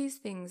all these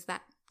things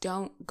that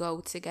don't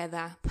go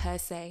together per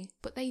se,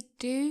 but they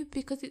do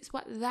because it's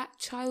what that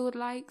child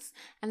likes.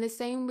 And the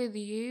same with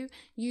you.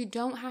 You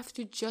don't have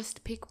to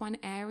just pick one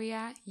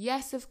area.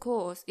 Yes, of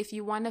course, if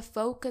you want to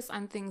focus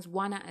on things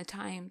one at a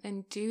time,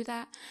 then do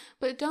that.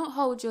 But don't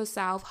hold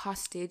yourself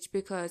hostage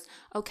because,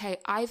 okay,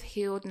 I've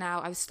healed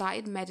now. I've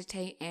started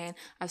meditating.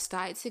 I've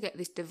started to get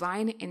this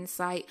divine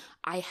insight.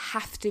 I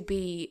have to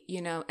be,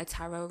 a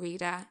tarot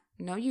reader.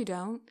 No, you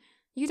don't.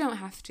 You don't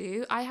have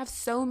to. I have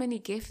so many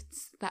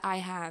gifts that I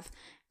have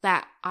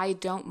that I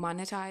don't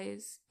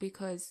monetize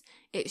because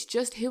it's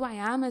just who I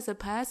am as a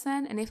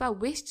person. And if I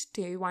wished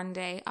to one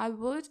day, I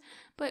would.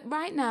 But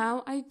right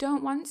now, I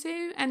don't want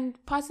to and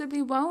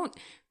possibly won't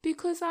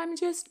because I'm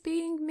just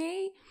being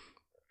me.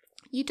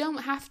 You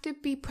don't have to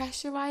be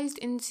pressurized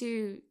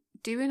into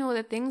doing all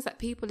the things that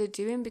people are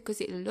doing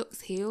because it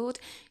looks healed.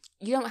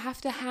 You don't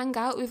have to hang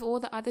out with all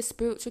the other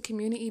spiritual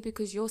community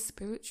because you're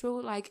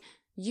spiritual. Like,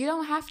 you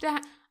don't have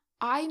to.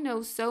 I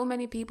know so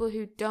many people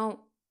who don't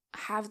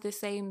have the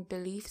same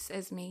beliefs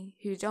as me,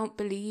 who don't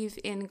believe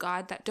in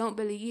God, that don't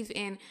believe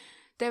in,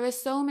 there are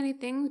so many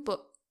things,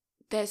 but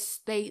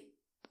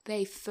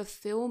they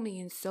fulfill me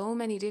in so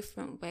many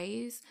different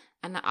ways,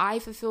 and I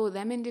fulfill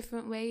them in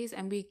different ways,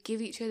 and we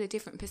give each other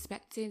different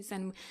perspectives,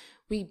 and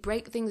we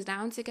break things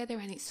down together,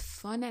 and it's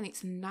fun and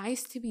it's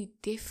nice to be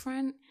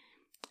different,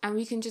 and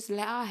we can just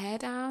let our hair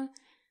down.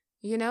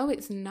 You know,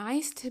 it's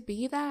nice to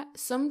be that.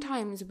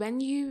 Sometimes when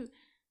you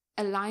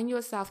align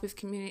yourself with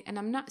community, and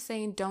I'm not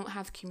saying don't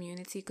have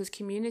community, because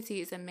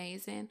community is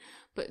amazing,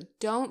 but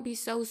don't be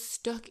so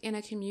stuck in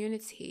a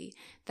community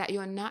that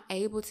you're not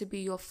able to be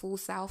your full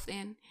self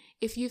in.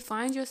 If you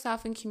find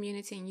yourself in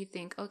community and you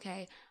think,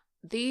 okay,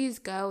 these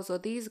girls or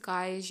these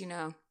guys, you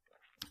know,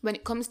 when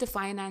it comes to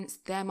finance,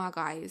 they're my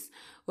guys.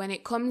 When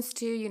it comes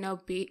to, you know,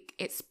 be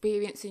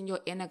experiencing your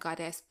inner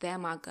goddess, they're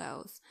my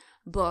girls.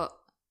 But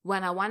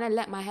when I want to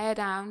let my hair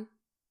down,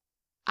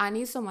 I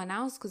need someone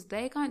else, because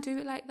they can't do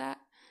it like that.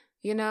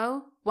 You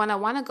know, when I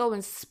want to go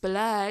and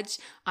splurge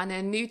on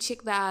a new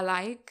chick that I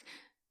like,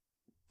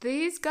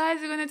 these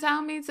guys are going to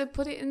tell me to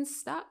put it in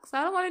stocks.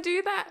 I don't want to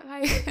do that.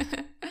 Like,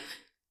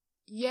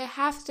 you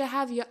have to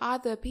have your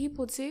other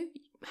people too.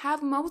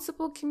 Have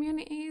multiple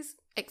communities.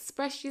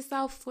 Express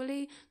yourself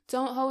fully.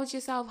 Don't hold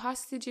yourself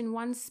hostage in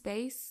one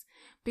space,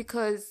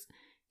 because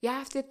you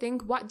have to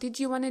think, what did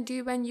you want to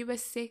do when you were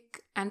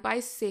sick? And by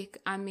sick,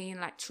 I mean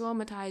like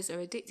traumatized or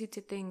addicted to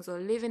things, or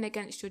living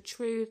against your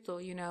truth, or,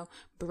 you know,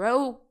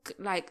 broke,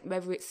 like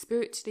whether it's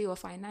spiritually or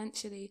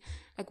financially.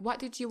 Like, what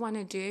did you want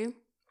to do?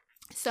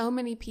 So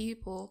many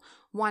people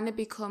want to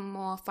become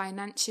more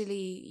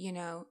financially, you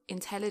know,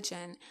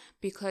 intelligent,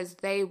 because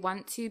they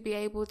want to be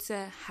able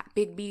to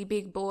be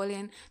big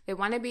balling. They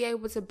want to be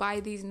able to buy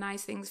these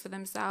nice things for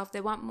themselves.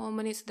 They want more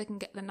money so they can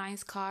get the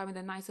nice car and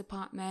the nice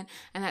apartment,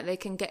 and that they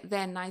can get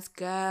their nice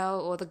girl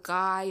or the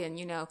guy, and,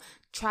 you know,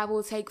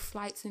 travel, take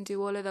flights and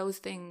do all of those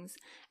things.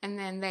 And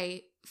then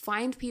they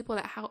find people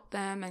that help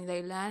them, and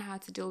they learn how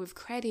to deal with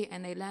credit,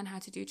 and they learn how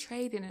to do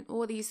trading and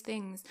all these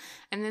things.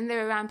 And then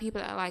they're around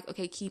people that are like,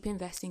 okay, keep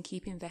investing,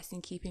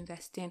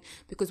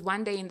 because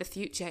one day in the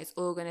future it's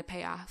all going to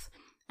pay off.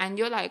 And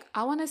you're like,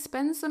 I want to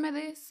spend some of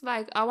this.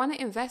 Like, I want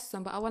to invest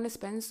some, but I want to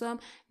spend some.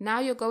 Now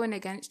you're going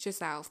against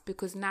yourself,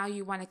 because now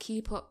you want to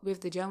keep up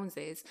with the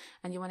Joneses,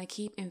 and you want to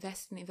keep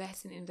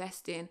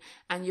investing.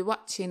 And you're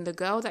watching the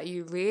girl that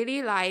you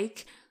really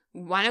like,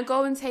 want to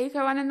go and take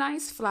her on a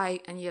nice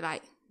flight. And you're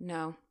like,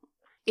 no.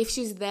 If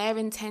she's there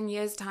in 10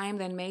 years' time,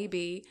 then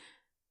maybe.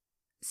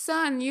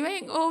 Son, you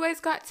ain't always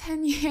got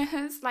 10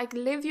 years. Like,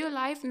 live your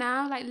life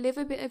now. Like, live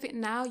a bit of it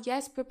now.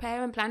 Yes,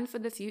 prepare and plan for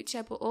the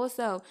future, but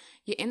also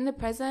you're in the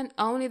present.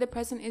 Only the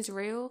present is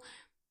real.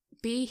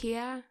 Be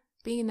here.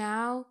 Be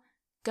now.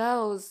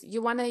 Girls,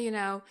 you want to, you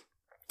know,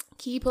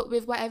 keep up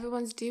with what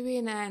everyone's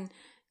doing, and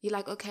you're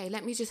like, okay,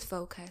 let me just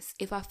focus.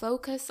 If I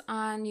focus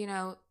on, you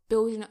know,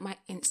 building up my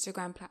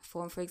Instagram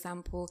platform, for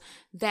example,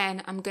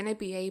 then I'm going to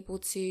be able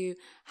to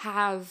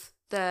have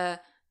the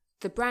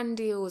brand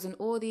deals and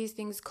all these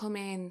things come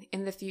in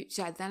the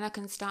future. Then I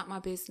can start my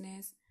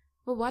business.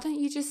 Well, why don't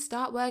you just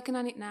start working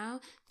on it now?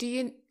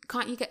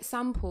 Can't you get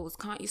samples?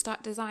 Can't you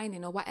start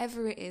designing, or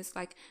whatever it is?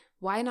 Like,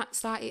 why not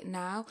start it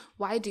now?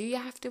 Why do you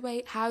have to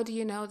wait? How do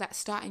you know that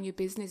starting your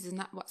business is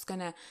not what's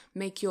going to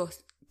make your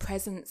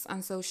presence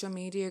on social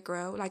media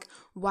grow? Like,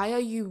 why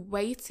are you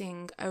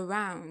waiting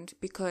around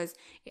because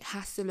it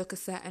has to look a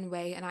certain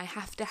way, and I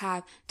have to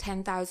have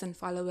 10,000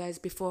 followers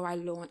before I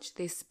launch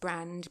this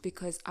brand,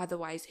 because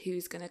otherwise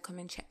who's going to come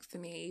and check for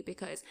me?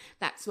 Because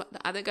that's what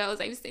the other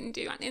girls I've seen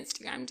do on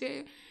Instagram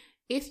do.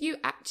 If you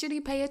actually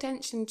pay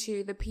attention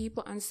to the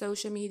people on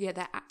social media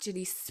that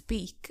actually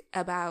speak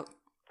about,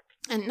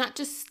 and not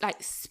just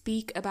like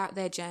speak about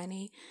their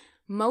journey,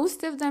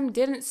 most of them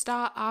didn't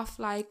start off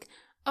like,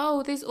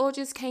 oh, this all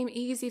just came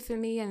easy for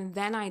me and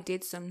then I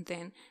did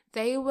something.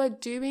 They were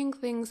doing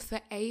things for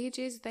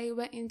ages. They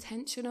were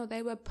intentional.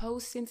 They were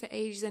posting for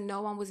ages and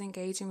no one was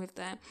engaging with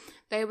them.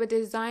 They were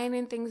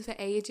designing things for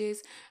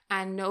ages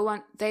and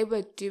they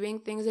were doing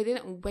things. They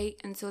didn't wait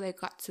until they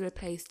got to a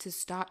place to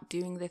start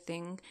doing the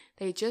thing.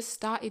 They just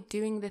started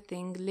doing the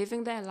thing,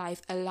 living their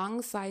life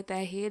alongside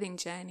their healing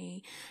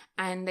journey.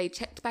 And they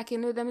checked back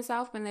in with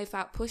themselves when they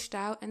felt pushed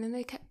out, and then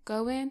they kept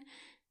going.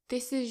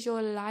 This is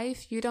your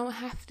life. You don't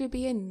have to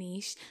be a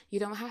niche.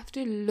 You don't have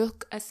to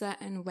look a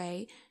certain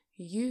way.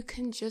 You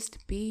can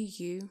just be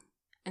you.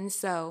 And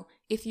so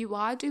if you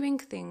are doing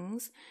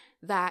things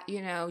that,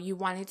 you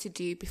wanted to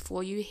do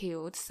before you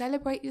healed,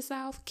 celebrate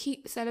yourself.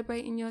 Keep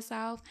celebrating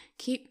yourself.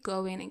 Keep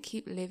going and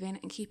keep living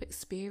and keep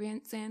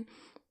experiencing.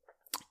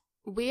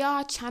 We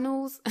are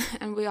channels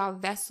and we are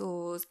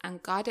vessels,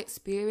 and God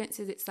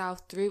experiences itself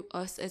through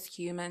us as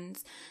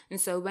humans. And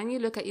so when you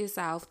look at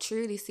yourself,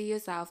 truly see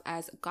yourself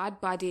as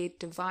God-bodied,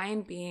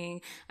 divine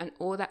being, and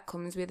all that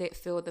comes with it.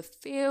 Feel the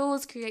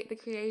feels, create the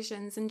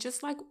creations, and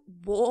just like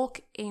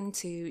walk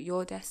into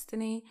your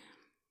destiny.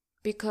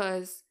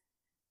 Because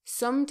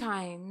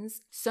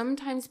sometimes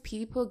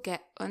people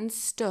get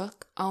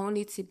unstuck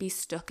only to be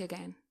stuck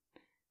again.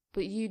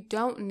 But you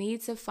don't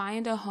need to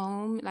find a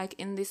home like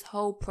in this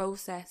whole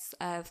process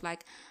of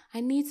like,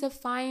 I need to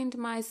find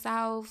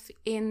myself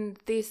in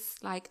this,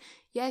 like,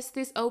 yes,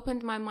 this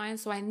opened my mind,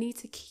 so I need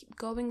to keep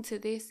going to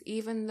this,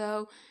 even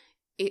though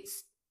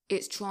it's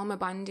trauma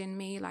bonding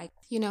me. Like,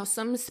 you know,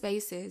 some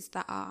spaces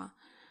that are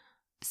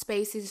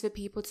spaces for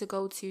people to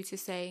go to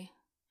say,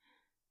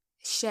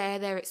 share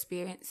their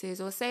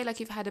experiences, or say like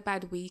you've had a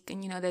bad week,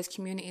 and you know there's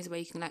communities where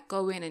you can like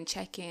go in and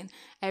check in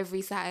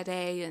every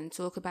Saturday and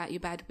talk about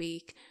your bad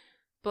week.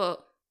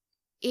 But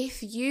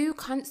if you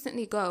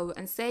constantly go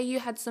and say you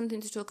had something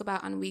to talk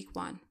about on week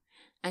 1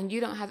 and you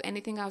don't have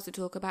anything else to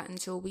talk about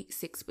until week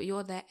 6, but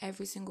you're there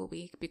every single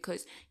week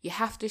because you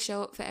have to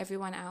show up for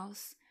everyone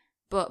else,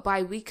 but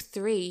by week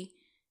 3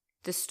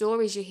 the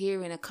stories you're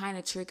hearing are kind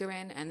of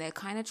triggering and they're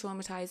kind of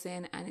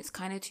traumatizing and it's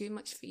kind of too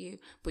much for you,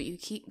 but you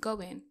keep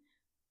going,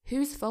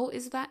 whose fault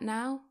is that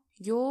now?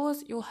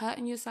 Yours. You're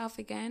hurting yourself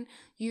again.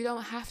 You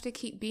don't have to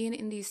keep being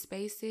in these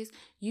spaces.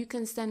 You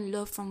can send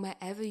love from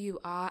wherever you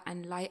are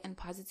and light and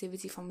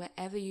positivity from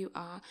wherever you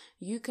are.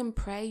 You can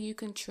pray, you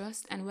can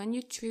trust. And when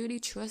you truly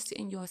trust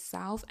in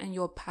yourself and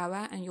your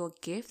power and your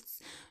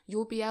gifts,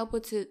 you'll be able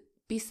to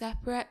be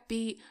separate,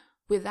 be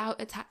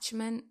without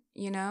attachment.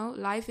 You know,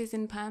 life is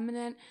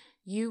impermanent.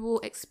 You will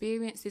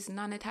experience this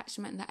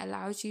non-attachment that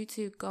allows you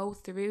to go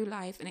through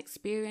life and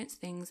experience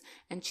things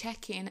and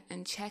check in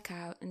and check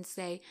out and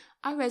say,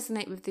 I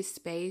resonate with this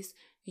space.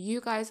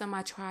 You guys are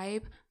my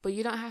tribe, but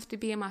you don't have to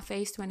be in my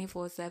face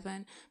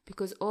 24/7,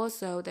 because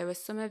also there are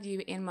some of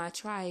you in my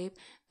tribe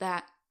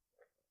that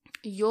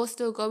you're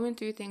still going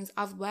through things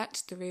I've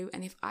worked through.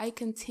 And if I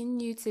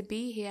continue to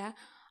be here,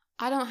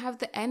 I don't have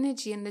the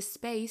energy and the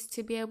space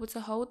to be able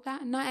to hold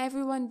that. Not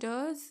everyone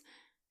does.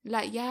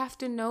 Like, you have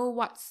to know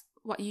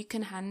what you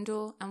can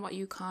handle and what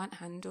you can't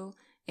handle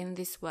in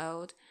this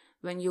world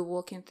when you're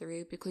walking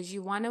through, because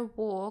you want to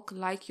walk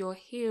like you're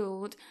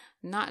healed,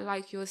 not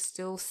like you're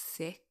still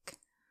sick.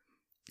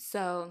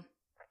 So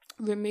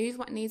remove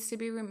what needs to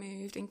be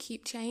removed and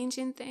keep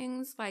changing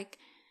things. Like,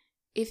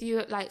 if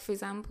you, like, for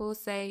example,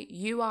 say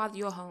you are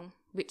your home,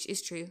 which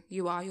is true,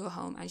 you are your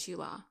home as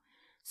you are.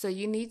 So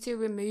you need to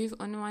remove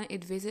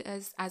unwanted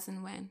visitors as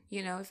and when.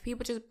 You know, if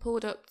people just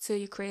pulled up to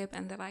your crib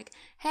and they're like,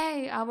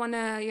 hey, I want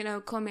to, you know,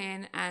 come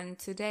in, and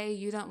today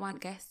you don't want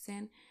guests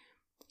in,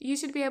 you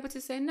should be able to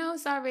say, no,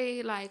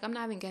 sorry, like, I'm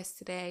not having guests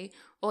today.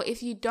 Or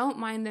if you don't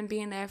mind them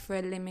being there for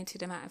a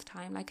limited amount of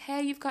time, like,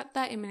 hey, you've got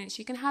 30 minutes,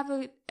 you can have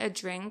a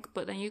drink,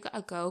 but then you got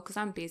to go because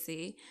I'm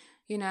busy,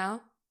 you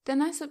know, then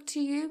that's up to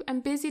you.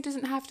 And busy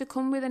doesn't have to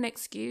come with an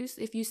excuse.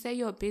 If you say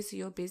you're busy,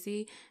 you're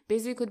busy.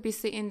 Busy could be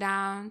sitting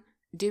down,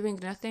 doing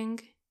nothing.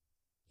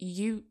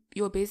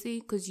 You're busy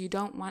because you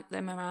don't want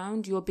them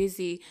around. You're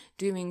busy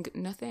doing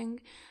nothing.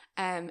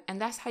 And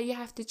that's how you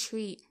have to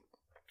treat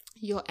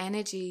your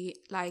energy,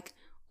 like,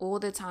 all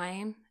the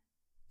time,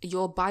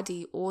 your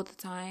body all the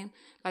time.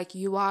 Like,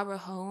 you are a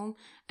home,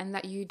 and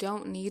that you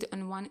don't need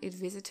unwanted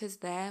visitors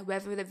there,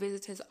 whether the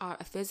visitors are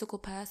a physical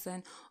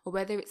person or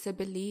whether it's a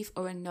belief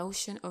or a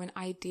notion or an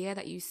idea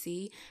that you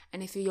see.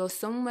 And if you're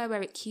somewhere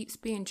where it keeps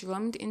being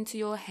drummed into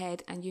your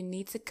head and you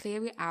need to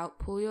clear it out,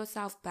 pull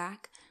yourself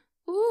back.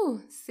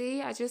 Ooh,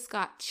 see, I just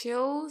got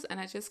chills and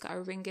I just got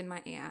a ring in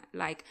my ear.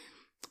 Like,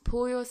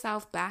 pull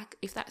yourself back.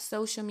 If that's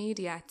social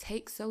media,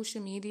 take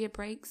social media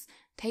breaks.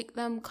 Take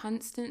them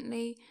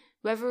constantly.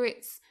 Whether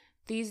it's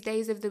these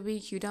days of the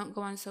week you don't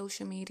go on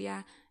social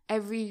media,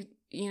 every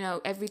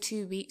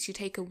 2 weeks you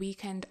take a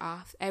weekend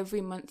off,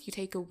 every month you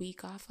take a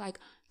week off. Like,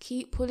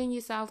 keep pulling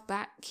yourself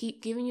back,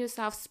 keep giving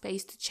yourself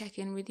space to check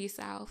in with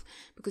yourself,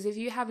 because if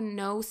you have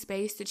no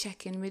space to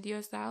check in with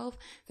yourself,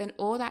 then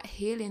all that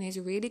healing is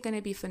really going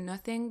to be for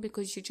nothing,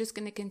 because you're just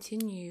going to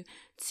continue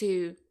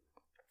to,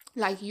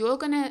 like, you're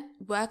going to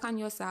work on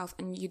yourself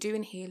and you're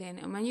doing healing.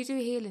 And when you do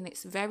healing,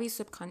 it's very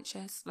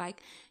subconscious.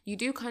 Like, you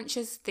do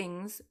conscious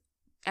things,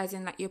 as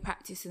in like your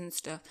practice and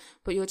stuff,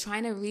 but you're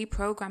trying to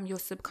reprogram your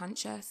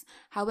subconscious.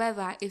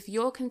 However, if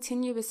you're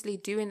continuously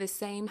doing the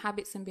same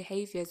habits and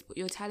behaviors, but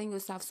you're telling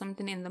yourself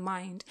something in the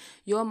mind,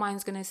 your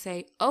mind's going to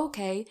say,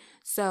 okay,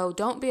 so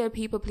don't be a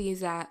people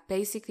pleaser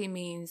basically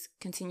means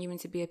continuing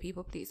to be a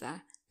people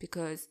pleaser,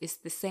 because it's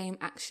the same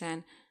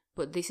action,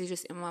 but this is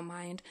just in my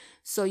mind.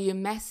 So you're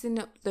messing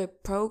up the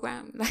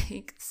program.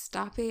 Like,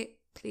 stop it.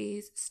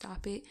 Please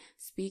stop it.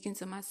 Speaking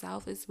to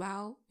myself as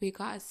well. We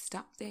gotta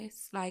stop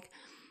this. Like,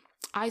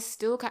 I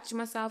still catch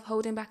myself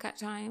holding back at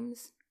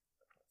times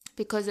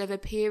because of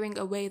appearing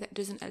a way that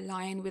doesn't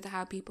align with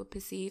how people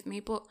perceive me.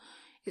 But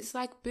it's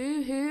like,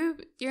 boo-hoo,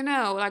 you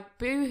know, like,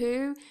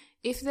 boo-hoo.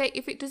 If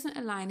it doesn't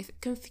align, if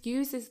it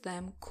confuses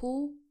them,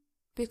 cool.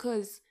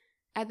 Because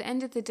at the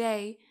end of the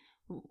day,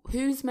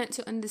 who's meant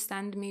to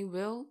understand me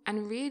will.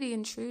 And really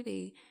and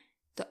truly,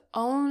 the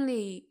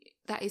only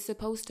that is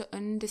supposed to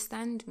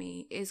understand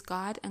me is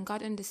God, and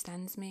God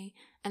understands me.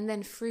 And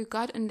then through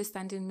God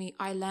understanding me,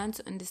 I learn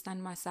to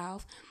understand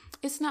myself.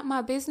 It's not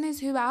my business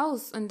who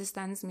else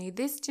understands me.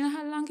 Do you know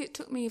how long it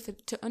took me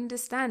to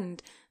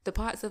understand the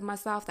parts of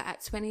myself that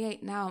at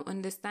 28 now I'm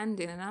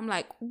understanding? And I'm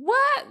like,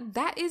 what?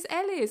 That is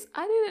Ellis.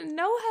 I didn't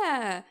know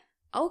her.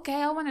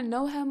 okay, I want to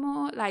know her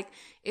more. Like,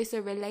 it's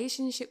a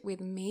relationship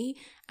with me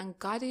and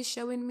God is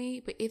showing me.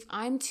 But if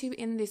I'm too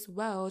in this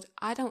world,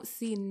 I don't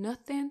see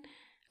nothing.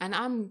 And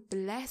I'm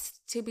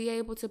blessed to be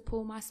able to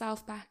pull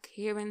myself back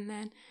here and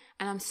then.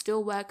 And I'm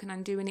still working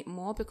on doing it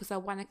more because I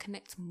want to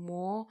connect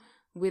more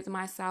with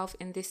myself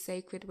in this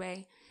sacred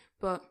way.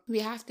 But we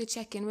have to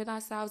check in with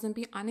ourselves and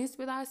be honest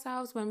with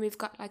ourselves when we've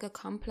got like a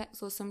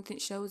complex or something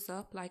shows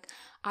up. Like,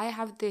 I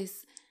have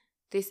this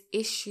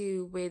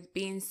issue with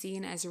being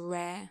seen as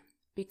rare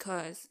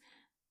because,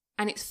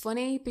 and it's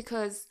funny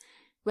because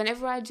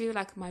whenever I do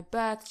like my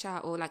birth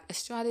chart or like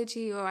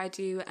astrology, or I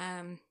do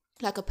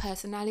like a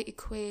personality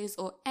quiz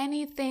or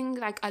anything,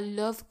 like I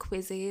love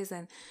quizzes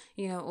and,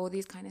 you know, all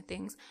these kind of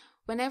things.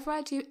 Whenever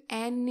I do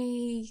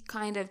any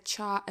kind of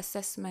chart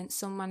assessment,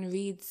 someone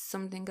reads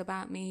something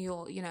about me,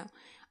 or, you know,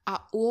 I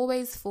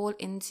always fall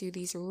into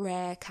these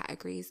rare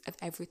categories of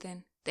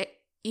everything. That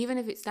even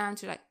if it's down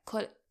to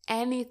like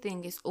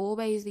anything, it's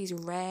always these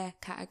rare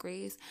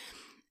categories.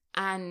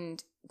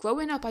 And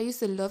growing up, I used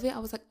to love it. I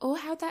was like, oh,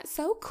 how that's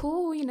so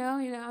cool, you know,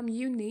 I'm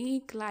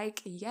unique,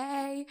 like,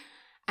 yay.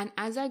 And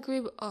as I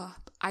grew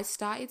up, I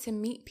started to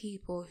meet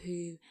people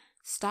who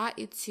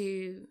started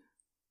to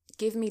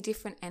give me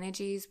different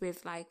energies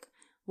with like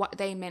what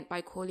they meant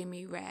by calling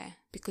me rare,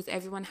 because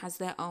everyone has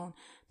their own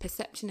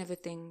perception of a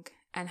thing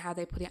and how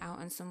they put it out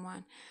on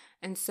someone.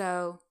 And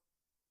so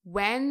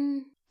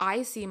when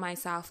I see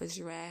myself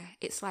as rare,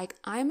 it's like,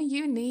 I'm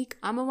unique,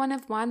 I'm a one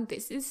of one,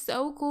 this is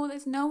so cool,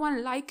 there's no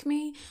one like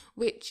me,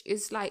 which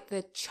is like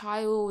the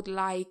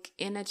childlike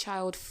inner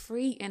child,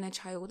 free inner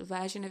child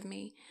version of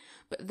me.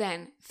 But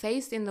then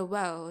faced in the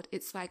world,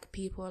 it's like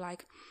people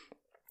like,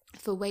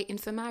 for waiting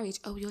for marriage,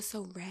 oh, you're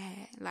so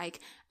rare, like,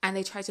 and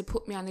they try to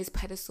put me on this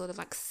pedestal of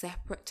like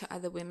separate to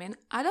other women.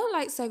 I don't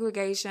like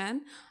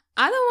segregation.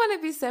 I don't want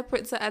to be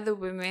separate to other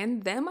women.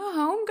 They're my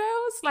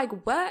homegirls.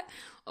 Like, what?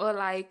 Or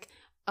like,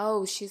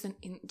 oh, she's an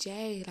Int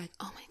J. Like,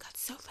 oh my God,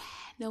 so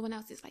rare. No one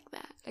else is like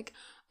that. Like,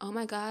 oh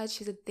my God,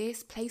 she's a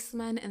this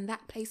placement and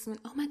that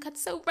placement. Oh my God,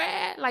 so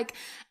rare. Like,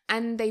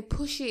 and they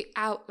push it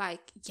out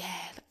like,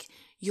 yeah, like,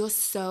 you're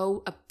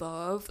so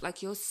above,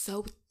 like, you're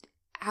so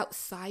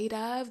outside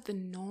of the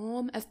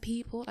norm of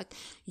people. Like,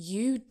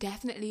 you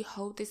definitely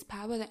hold this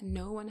power that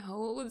no one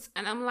holds.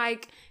 And I'm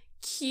like,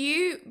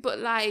 cute, but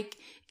like,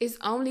 it's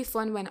only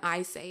fun when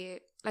I say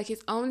it. Like,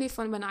 it's only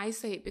fun when I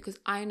say it because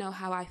I know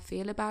how I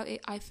feel about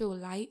it. I feel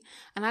light,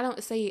 and I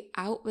don't say it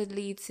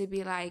outwardly to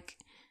be like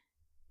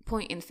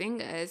pointing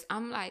fingers.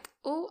 I'm like,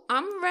 oh,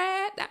 I'm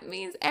rare. That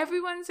means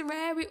everyone's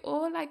rare. We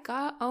all like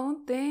our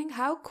own thing.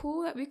 How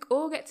cool that we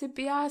all get to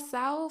be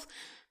ourselves.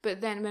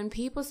 But then when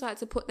people start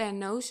to put their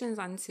notions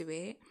onto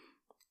it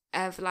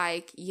of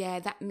like, yeah,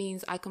 that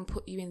means I can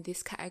put you in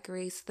this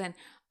category. So then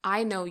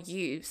I know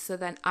you. So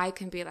then I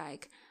can be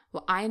like,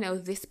 well, I know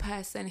this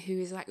person who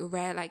is like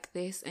rare like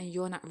this and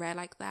you're not rare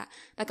like that.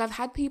 Like, I've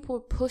had people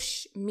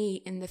push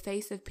me in the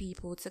face of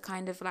people to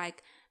kind of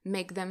like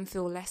make them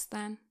feel less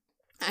than.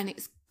 And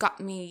it's got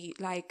me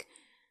like,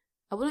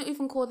 I wouldn't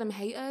even call them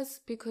haters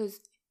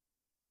because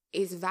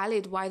it's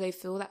valid why they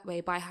feel that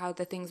way by how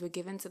the things were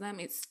given to them.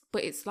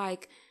 But it's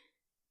like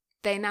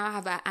they now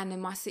have an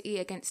animosity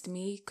against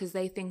me because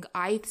they think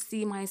I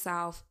see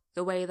myself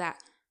the way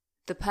that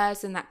the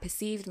person that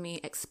perceived me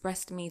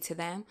expressed me to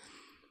them.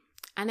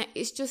 And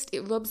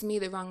it rubs me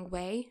the wrong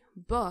way.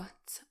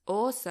 But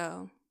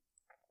also,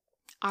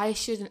 I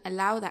shouldn't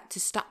allow that to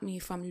stop me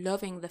from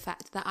loving the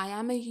fact that I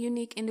am a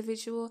unique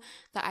individual,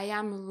 that I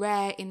am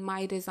rare in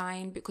my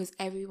design, because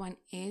everyone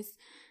is.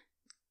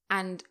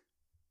 And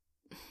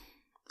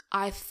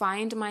I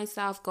find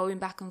myself going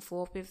back and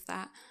forth with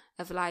that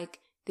of like,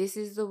 this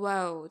is the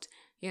world,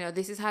 you know,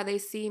 this is how they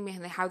see me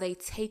and how they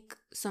take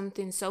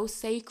something so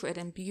sacred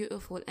and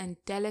beautiful and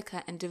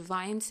delicate and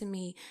divine to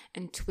me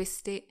and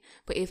twist it.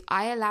 But if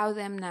I allow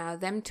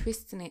them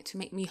twisting it to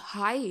make me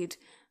hide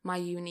my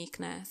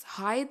uniqueness,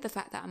 hide the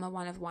fact that I'm a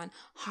one of one,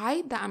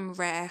 hide that I'm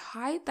rare,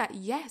 hide that,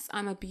 yes,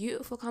 I'm a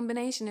beautiful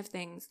combination of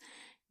things,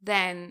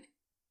 then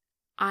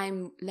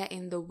I'm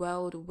letting the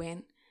world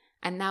win.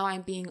 And now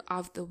I'm being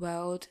of the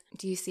world.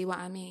 Do you see what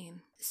I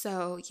mean?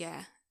 So,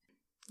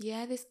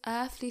 yeah, this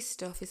earthly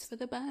stuff is for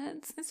the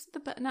birds. It's for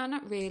the birds. No,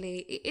 not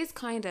really. It is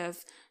kind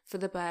of for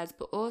the birds,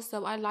 but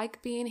also I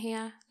like being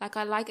here. Like,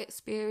 I like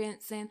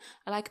experiencing.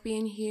 I like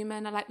being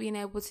human. I like being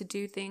able to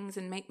do things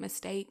and make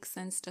mistakes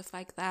and stuff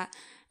like that.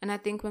 And I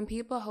think when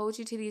people hold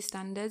you to these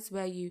standards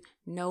where you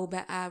know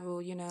better,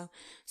 or, you know,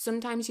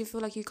 sometimes you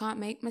feel like you can't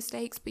make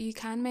mistakes, but you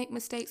can make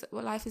mistakes. That's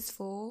what life is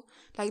for.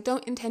 Like,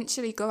 don't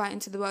intentionally go out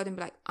into the world and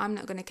be like, I'm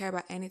not going to care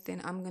about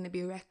anything. I'm going to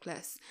be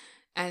reckless.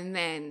 And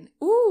then,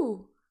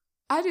 ooh,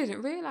 I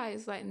didn't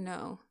realize, like,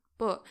 no.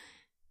 But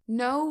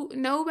know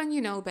when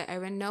you know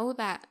better, and know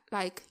that,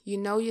 like, you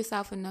know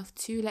yourself enough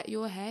to let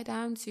your hair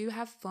down, to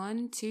have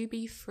fun, to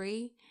be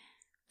free.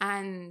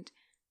 And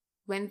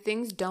when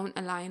things don't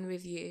align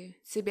with you,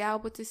 to be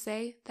able to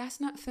say, that's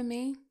not for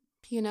me.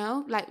 you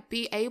know, like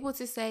be able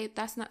to say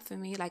that's not for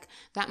me. Like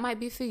that might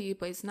be for you,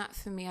 but it's not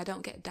for me. I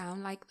don't get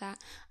down like that,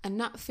 and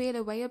not feel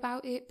a way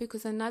about it.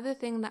 Because another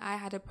thing that I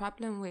had a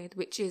problem with,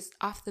 which is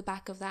off the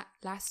back of that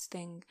last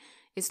thing,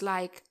 is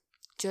like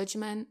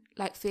judgment,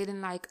 like feeling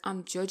like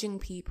I'm judging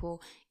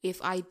people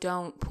if I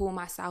don't pull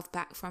myself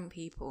back from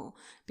people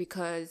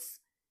because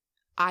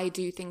I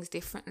do things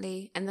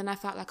differently. And then I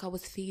felt like I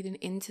was feeding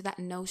into that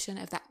notion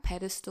of that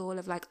pedestal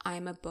of like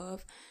I'm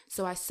above.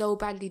 So I so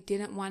badly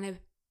didn't want to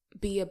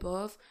be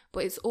above,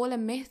 but it's all a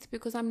myth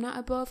because I'm not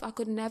above. I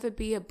could never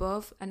be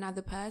above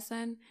another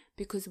person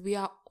because we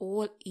are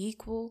all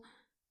equal.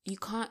 You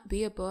can't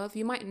be above.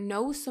 You might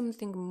know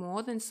something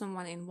more than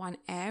someone in one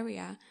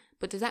area,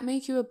 but does that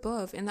make you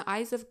above? In the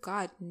eyes of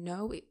God,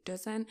 no, it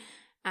doesn't.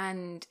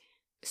 And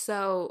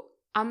so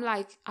I'm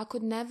like, I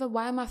could never,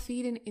 why am I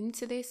feeding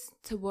into this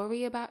to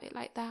worry about it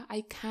like that?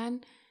 I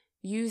can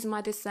use my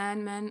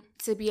discernment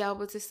to be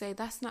able to say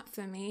that's not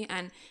for me.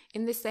 And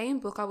in the same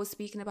book I was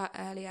speaking about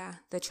earlier,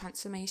 The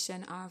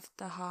Transformation of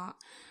the Heart,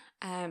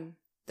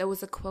 there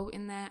was a quote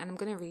in there, and I'm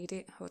going to read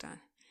it. Hold on.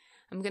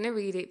 I'm going to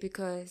read it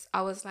because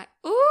I was like,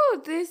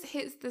 oh, this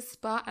hits the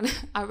spot. And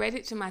I read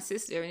it to my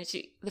sister, and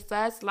the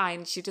first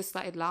line, she just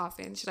started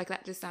laughing. She's like,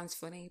 that just sounds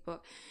funny.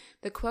 But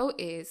the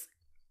quote is,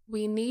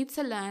 "We need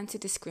to learn to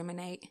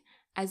discriminate,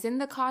 as in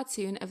the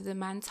cartoon of the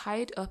man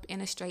tied up in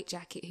a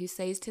straitjacket who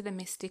says to the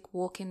mystic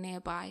walking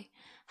nearby,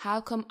 'How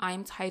come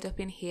I'm tied up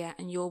in here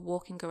and you're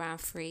walking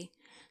around free?'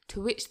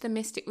 To which the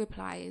mystic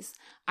replies,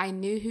 'I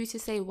knew who to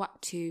say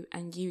what to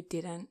and you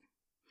didn't.'"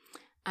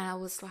 And I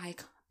was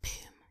like,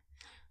 boom.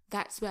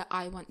 That's where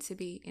I want to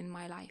be in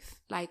my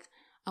life. Like,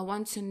 I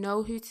want to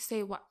know who to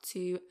say what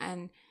to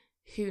and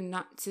who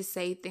not to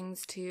say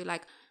things to.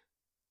 Like,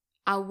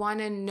 I want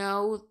to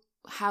know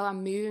how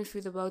I'm moving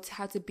through the world, to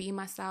how to be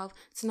myself,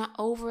 to not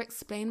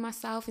over-explain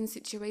myself in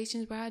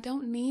situations where I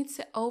don't need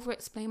to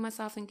over-explain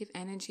myself and give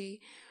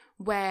energy,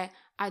 where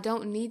I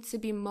don't need to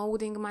be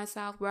molding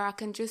myself, where I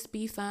can just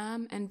be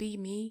firm and be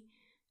me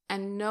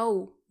and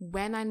know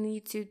when I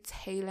need to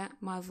tailor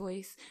my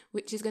voice,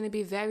 which is going to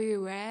be very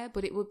rare,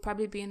 but it would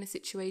probably be in a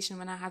situation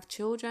when I have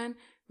children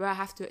where I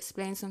have to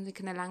explain something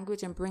in a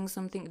language and bring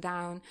something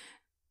down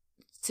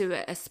to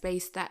a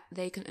space that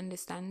they can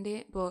understand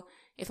it. But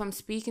if I'm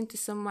speaking to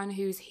someone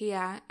who's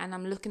here and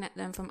I'm looking at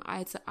them from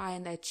eye to eye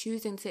and they're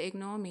choosing to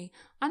ignore me,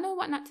 I know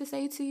what not to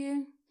say to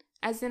you.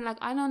 As in, like,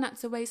 I know not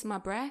to waste my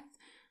breath.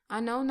 I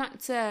know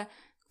not to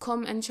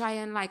come and try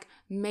and like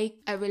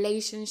make a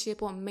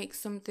relationship or make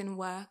something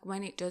work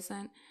when it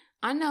doesn't.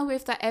 I know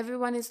if that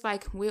everyone is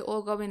like, we're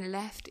all going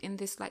left in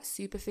this like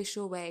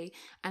superficial way,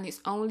 and it's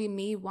only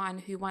me one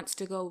who wants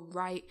to go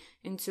right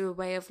into a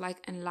way of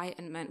like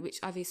enlightenment,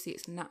 which obviously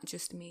it's not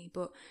just me.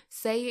 But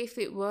say if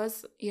it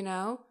was, you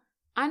know,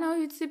 I know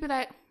you'd be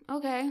like,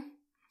 okay,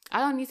 I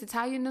don't need to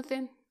tell you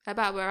nothing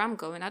about where I'm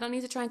going. I don't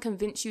need to try and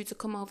convince you to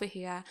come over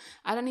here.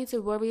 I don't need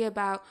to worry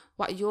about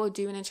what you're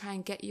doing and try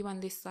and get you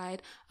on this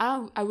side.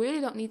 I really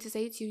don't need to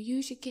say to you,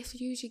 use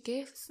your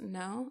gifts.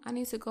 No, I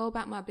need to go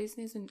about my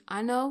business, and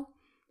I know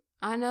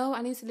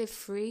I need to live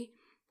free.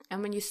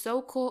 And when you're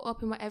so caught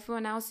up in what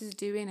everyone else is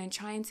doing and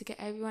trying to get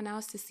everyone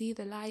else to see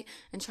the light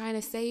and trying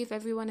to save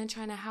everyone and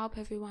trying to help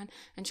everyone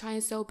and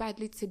trying so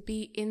badly to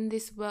be in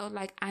this world,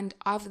 like, and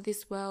of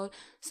this world,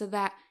 so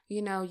that,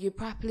 you know, you're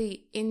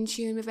properly in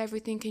tune with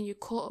everything and you're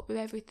caught up with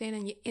everything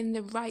and you're in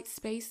the right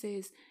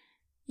spaces,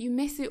 you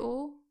miss it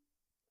all.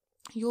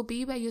 You'll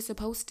be where you're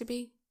supposed to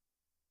be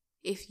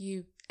if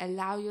you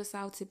allow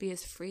yourself to be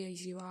as free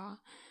as you are.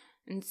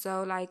 And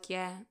so, like,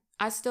 yeah,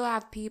 I still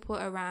have people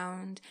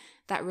around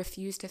that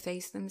refuse to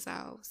face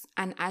themselves.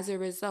 And as a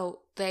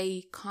result,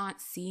 they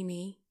can't see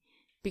me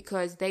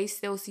because they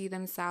still see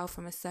themselves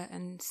from a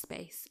certain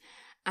space.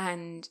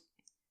 And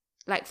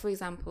like, for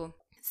example,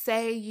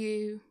 say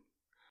you,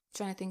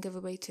 trying to think of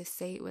a way to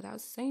say it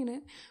without saying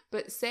it,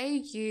 but say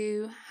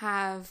you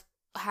have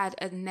had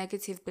a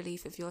negative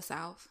belief of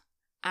yourself,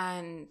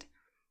 and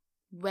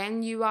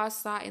when you are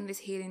starting this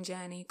healing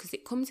journey, because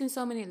it comes in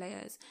so many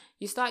layers,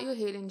 you start your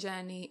healing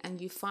journey and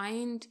you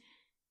find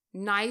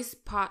nice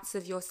parts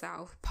of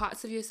yourself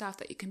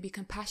that you can be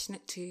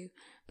compassionate to.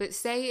 But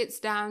say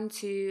it's down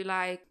to,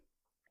 like,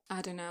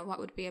 I don't know, what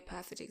would be a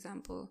perfect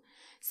example?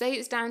 Say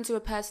it's down to a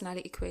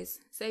personality quiz.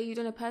 Say you've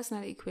done a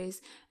personality quiz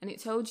and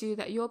it told you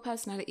that your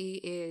personality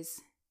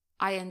is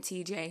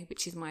INTJ,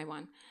 which is my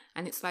one.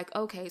 And it's like,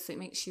 okay, so it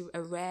makes you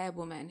a rare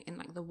woman in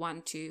like the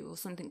 1, 2 or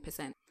something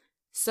 %.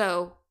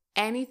 So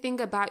anything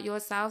about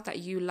yourself that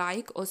you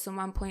like or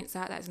someone points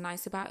out that's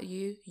nice about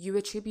you, you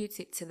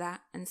attribute it to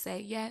that and say,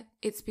 yeah,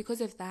 it's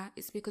because of that.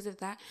 It's because of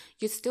that.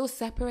 You're still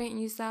separating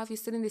yourself. You're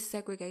still in this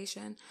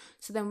segregation.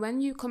 So then when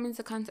you come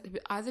into contact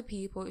with other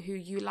people who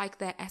you like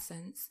their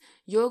essence,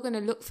 you're going to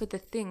look for the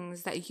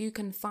things that you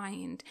can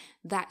find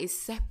that is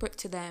separate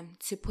to them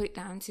to put it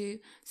down to.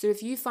 So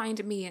if you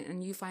find me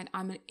and you find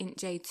I'm an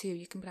INTJ too,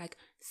 you can be like,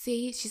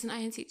 see, she's an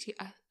INTJ.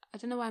 I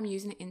don't know why I'm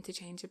using it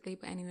interchangeably,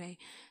 but anyway,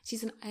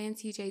 she's an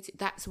INTJ.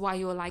 That's why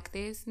you're like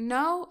this.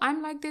 No,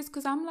 I'm like this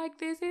because I'm like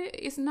this.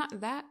 It's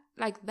not that.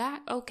 Like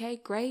that, okay,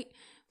 great.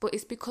 but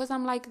it's because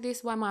I'm like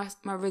this why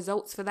my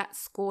results for that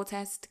score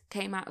test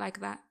came out like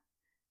that.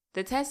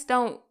 The test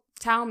don't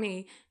tell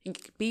me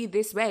be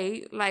this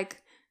way.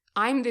 Like,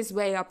 I'm this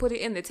way. I put it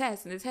in the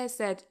test, and the test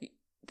said,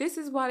 this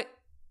is what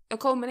a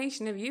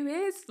culmination of you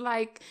is.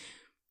 Like,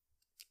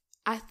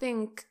 I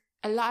think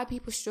a lot of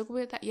people struggle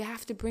with that. You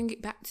have to bring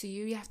it back to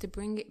you. You have to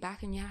bring it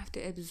back, and you have to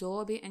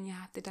absorb it, and you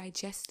have to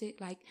digest it.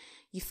 Like,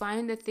 you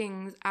find the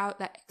things out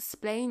that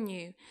explain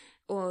you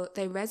or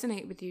they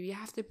resonate with you. You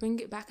have to bring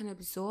it back and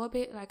absorb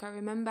it. Like, I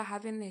remember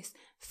having this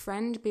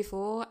friend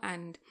before,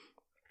 and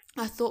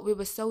I thought we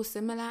were so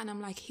similar, and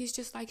I'm like, he's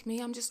just like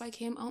me, I'm just like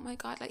him. Oh my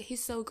God, like,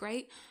 he's so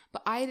great.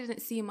 But I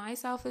didn't see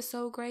myself as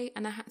so great,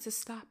 and I had to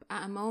stop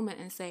at a moment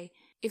and say,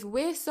 if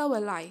we're so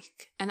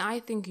alike and I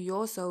think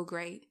you're so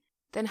great,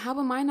 then how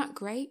am I not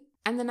great?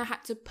 And then I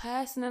had to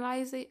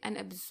personalize it and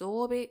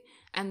absorb it.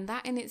 And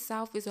that in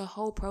itself is a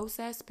whole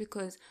process,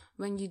 because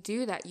when you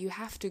do that, you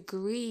have to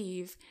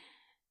grieve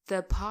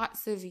the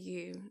parts of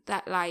you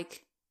that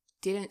like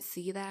didn't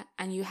see that.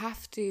 And you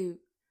have to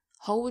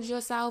hold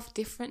yourself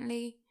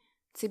differently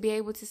to be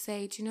able to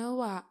say, do you know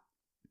what?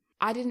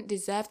 I didn't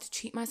deserve to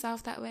treat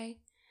myself that way.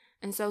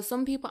 And so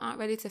some people aren't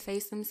ready to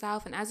face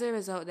themselves, and as a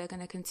result, they're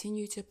going to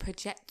continue to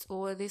project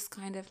all of this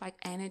kind of like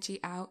energy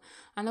out.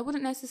 And I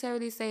wouldn't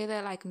necessarily say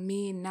they're like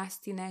mean,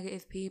 nasty,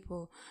 negative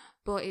people,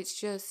 but it's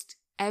just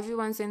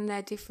everyone's in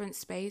their different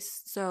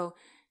space. So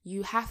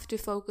you have to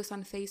focus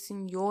on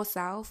facing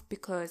yourself,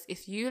 because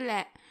if you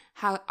let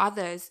how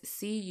others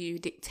see you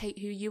dictate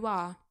who you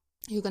are,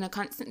 you're going to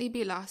constantly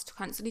be lost,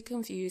 constantly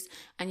confused,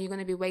 and you're going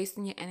to be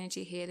wasting your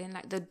energy healing.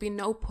 Like, there'd be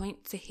no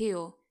point to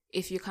heal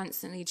if you're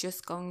constantly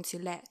just going to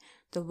let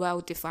the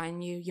world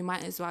define you. You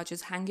might as well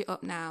just hang it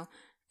up now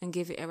and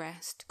give it a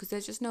rest, because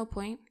there's just no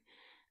point.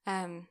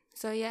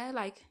 So yeah,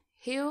 like,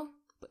 heal,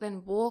 but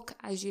then walk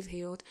as you've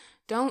healed.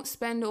 Don't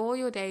spend all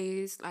your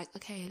days like,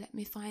 okay, let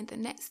me find the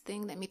next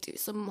thing. Let me do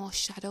some more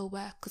shadow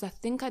work, because I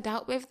think I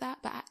dealt with that,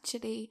 but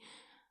actually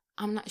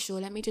I'm not sure.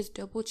 Let me just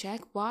double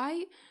check.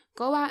 Why?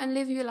 Go out and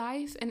live your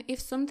life. And if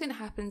something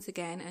happens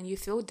again and you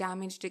feel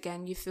damaged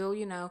again, you feel,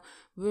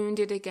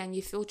 wounded again,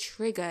 you feel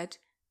triggered,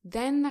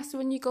 then that's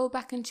when you go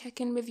back and check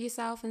in with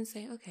yourself and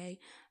say, okay,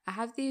 I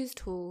have these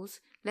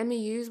tools. Let me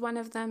use one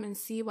of them and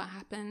see what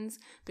happens,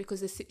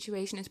 because the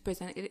situation has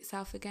presented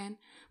itself again.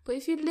 But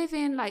if you live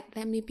in like,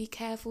 let me be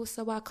careful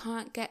so I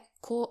can't get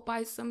caught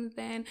by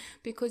something,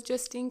 because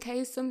just in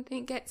case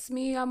something gets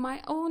me, I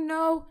might, oh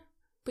no.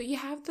 But you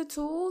have the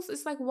tools.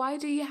 It's like, why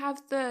do you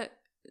have the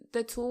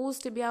tools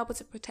to be able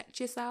to protect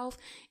yourself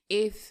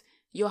if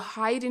you're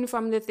hiding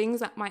from the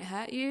things that might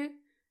hurt you?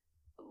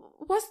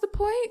 What's the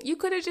point? You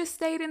could have just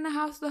stayed in the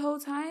house the whole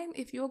time.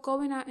 If you're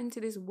going out into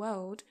this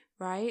world,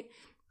 right,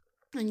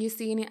 and you're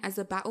seeing it as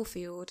a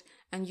battlefield,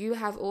 and you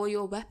have all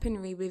your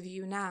weaponry with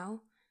you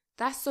now,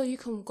 that's so you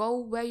can go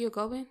where you're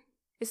going.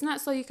 It's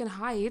not so you can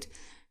hide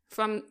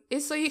from,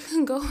 it's so you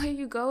can go where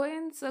you're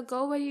going. So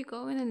go where you're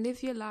going and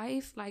live your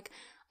life. Like,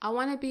 I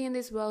want to be in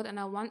this world and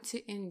I want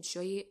to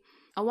enjoy it.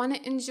 I want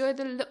to enjoy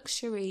the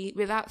luxury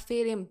without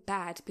feeling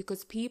bad,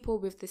 because people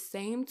with the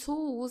same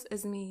tools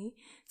as me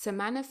to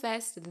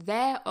manifest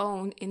their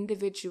own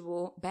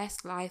individual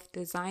best life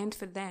designed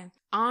for them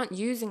aren't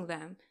using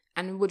them,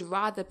 and would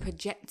rather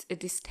project a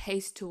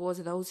distaste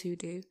towards those who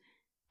do.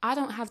 I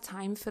don't have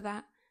time for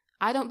that.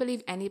 I don't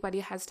believe anybody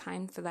has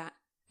time for that.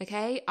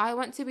 Okay? I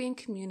want to be in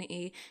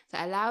community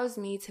that allows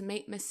me to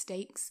make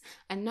mistakes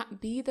and not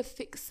be the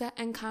fixer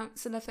and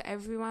counselor for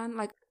everyone.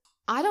 Like,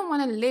 I don't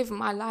want to live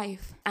my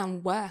life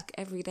and work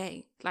every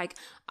day. Like,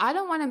 I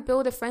don't want to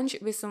build a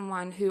friendship with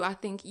someone who I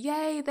think,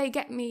 yay, they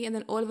get me. And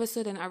then all of a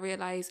sudden I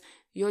realize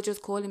you're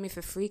just calling me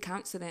for free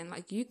counseling.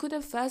 Like, you could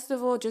have, first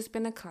of all, just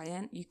been a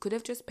client. You could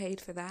have just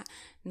paid for that.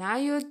 Now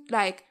you're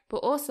like, but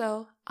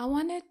also I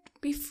want to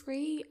be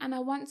free, and I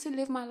want to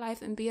live my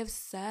life and be of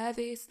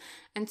service.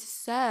 And to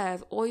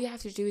serve, all you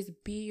have to do is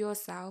be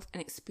yourself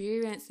and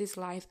experience this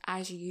life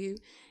as you.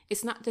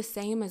 It's not the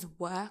same as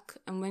work.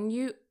 And when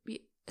you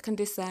can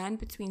discern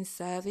between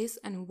service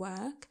and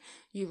work,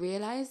 you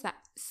realize that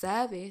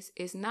service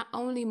is not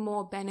only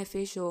more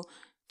beneficial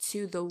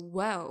to the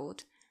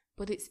world,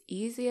 but it's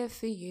easier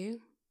for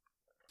you.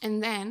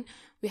 And then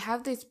we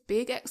have this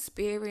big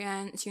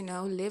experience,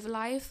 live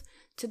life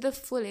to the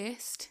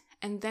fullest.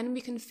 And then we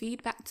can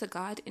feed back to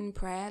God in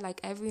prayer. Like,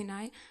 every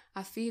night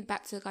I feed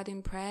back to God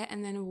in prayer.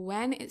 And then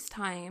when it's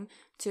time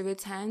to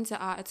return to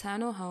our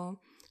eternal home,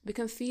 we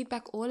can feed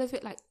back all of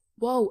it. Like,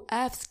 whoa,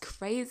 Earth's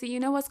crazy. You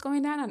know what's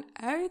going down on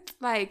Earth?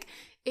 Like,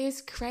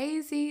 it's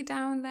crazy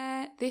down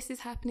there. This is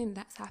happening,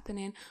 that's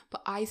happening.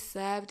 But I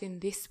served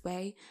in this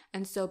way.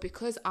 And so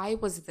because I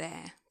was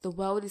there, the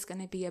world is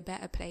going to be a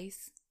better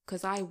place.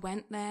 Because I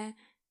went there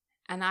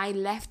and I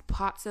left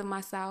parts of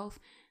myself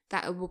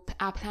that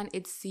I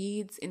planted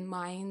seeds in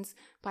minds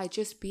by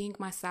just being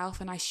myself.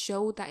 And I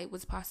showed that it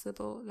was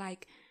possible.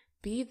 Like,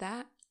 be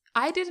that.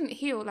 I didn't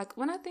heal. Like,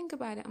 when I think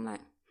about it, I'm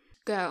like,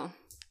 girl,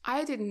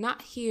 I did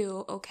not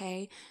heal,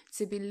 okay,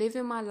 to be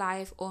living my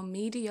life all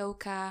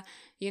mediocre,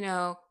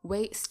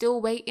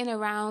 still waiting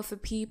around for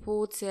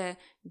people to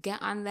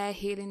get on their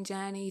healing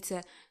journey,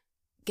 to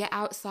get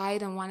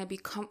outside and want to be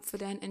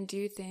confident and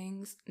do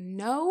things.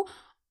 No.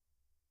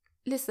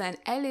 Listen,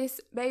 Ellis,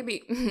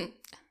 baby,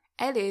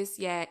 Ellis,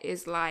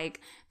 is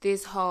like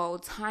this whole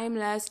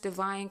timeless,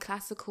 divine,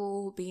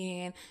 classical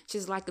being.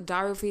 She's like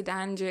Dorothy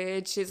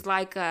Dandridge. She's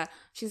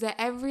at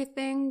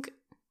everything.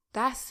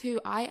 That's who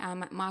I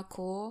am at my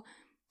core.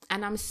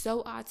 And I'm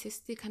so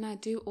artistic and I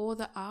do all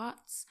the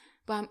arts.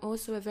 But I'm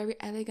also a very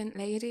elegant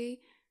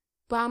lady.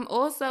 But I'm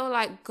also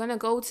like gonna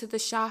go to the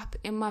shop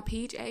in my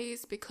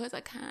PJs because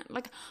I can't.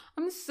 Like,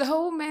 I'm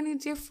so many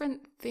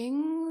different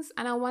things,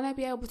 and I want to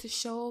be able to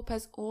show up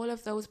as all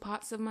of those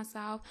parts of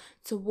myself,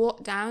 to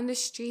walk down the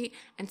street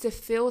and to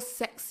feel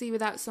sexy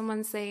without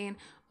someone saying,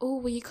 oh,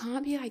 well, you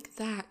can't be like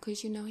that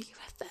because you're a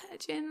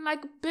virgin.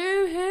 Like,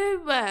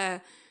 boo-hoo.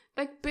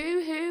 Like,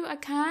 boo-hoo. I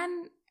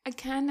can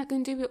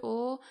do it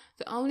all.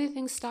 The only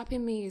thing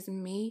stopping me is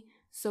me.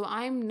 So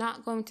I'm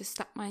not going to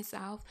stop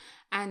myself.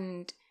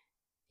 And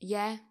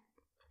yeah,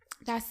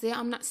 that's it.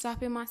 I'm not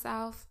stopping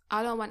myself.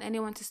 I don't want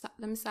anyone to stop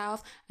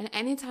themselves. And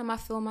anytime I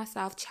feel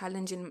myself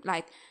challenging,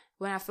 like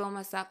when I feel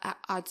myself at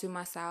odds with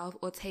myself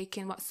or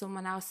taking what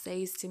someone else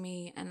says to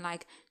me and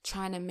like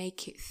trying to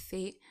make it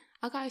fit,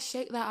 I gotta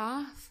shake that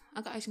off.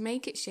 I gotta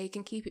make it shake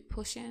and keep it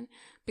pushing,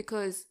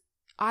 because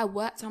I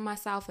worked on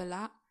myself a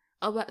lot.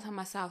 I worked on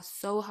myself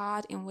so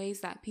hard in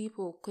ways that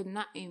people could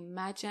not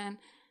imagine.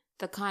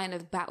 The kind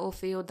of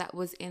battlefield that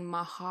was in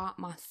my heart,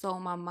 my soul,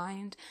 my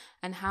mind,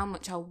 and how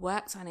much I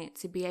worked on it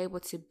to be able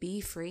to be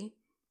free.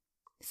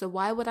 So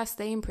why would I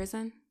stay in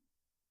prison?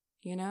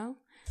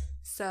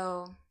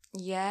 So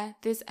yeah,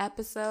 this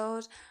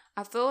episode,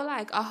 I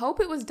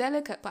hope it was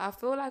delicate, but I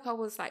feel like I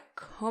was like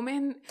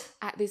coming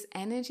at this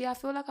energy. I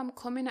feel like I'm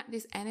coming at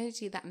this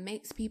energy that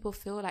makes people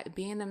feel like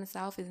being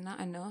themselves is not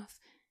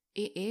enough.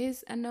 It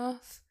is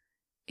enough.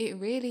 It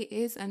really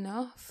is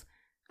enough.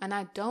 And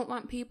I don't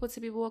want people to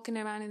be walking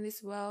around in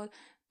this world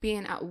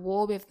being at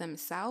war with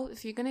themselves.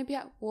 If you're going to be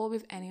at war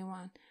with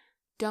anyone,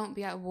 don't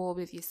be at war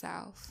with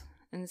yourself.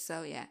 And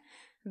so, yeah,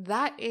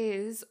 that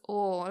is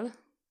all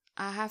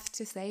I have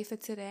to say for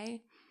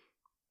today.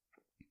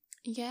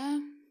 Yeah.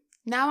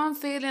 Now I'm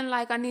feeling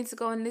like I need to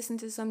go and listen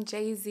to some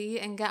Jay-Z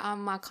and get on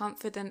my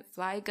confident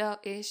fly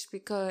girl-ish,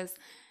 because,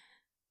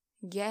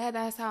 yeah,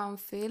 that's how I'm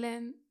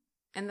feeling.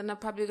 And then I'm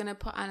probably going to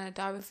put on a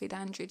Dorothy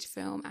Dandridge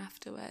film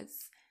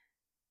afterwards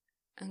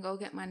and go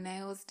get my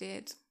nails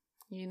did,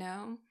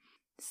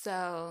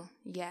 So,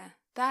 yeah,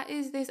 that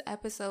is this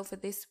episode for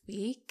this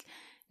week.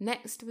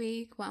 Next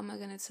week, what am I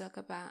going to talk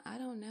about? I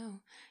don't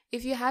know.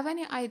 If you have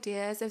any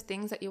ideas of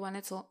things that you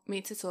want me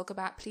to talk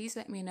about, please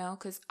let me know,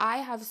 because I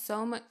have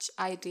so much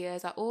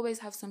ideas. I always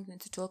have something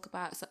to talk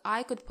about. So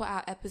I could put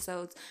out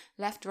episodes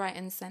left, right,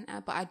 and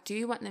center, but I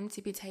do want them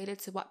to be tailored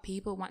to what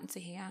people want to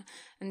hear.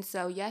 And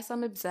so, yes,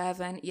 I'm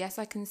observant. Yes,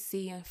 I can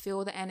see and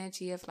feel the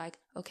energy of like,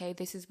 okay,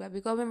 this is where we're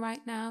going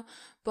right now.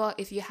 But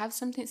if you have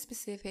something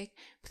specific,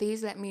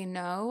 please let me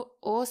know.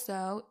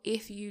 Also,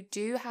 if you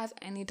do have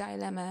any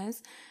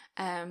dilemmas,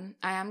 I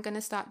am going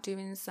to start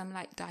doing some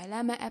like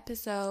dilemma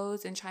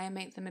episodes and try and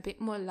make them a bit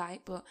more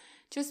light, but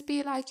just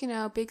be like,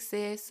 big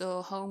sis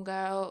or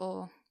homegirl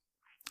or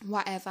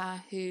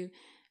whatever who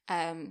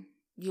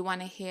you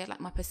want to hear like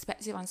my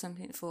perspective on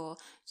something for.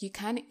 You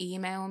can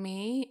email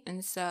me.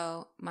 And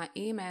so my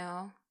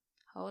email,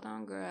 hold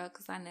on girl,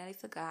 because I nearly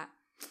forgot.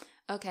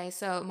 Okay,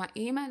 so my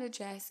email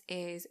address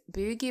is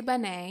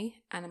boogiebonnet,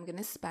 and I'm going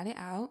to spell it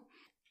out.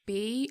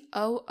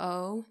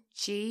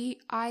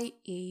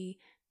 BOOGIEBONET.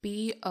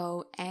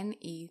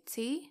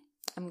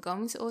 I'm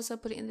going to also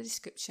put it in the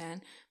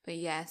description. But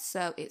yeah,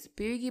 so it's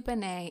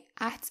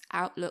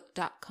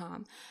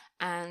boogiebonnet@outlook.com.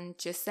 And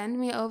just send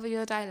me over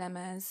your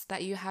dilemmas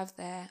that you have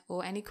there,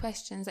 or any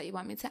questions that you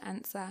want me to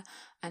answer,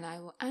 and I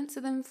will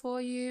answer them for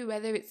you,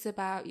 whether it's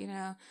about,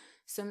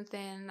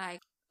 something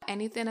like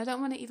anything. I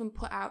don't want to even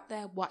put out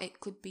there what it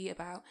could be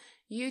about.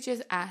 You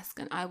just ask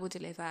and I will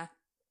deliver.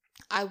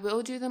 I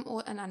will do them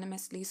all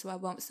anonymously, so I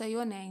won't say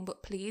your name,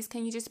 but please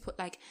can you just put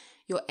like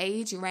your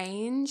age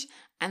range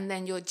and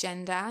then your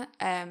gender,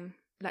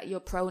 like your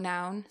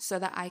pronoun, so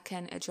that I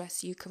can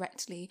address you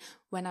correctly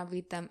when I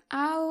read them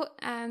out.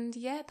 And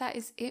yeah, that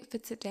is it for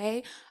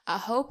today. I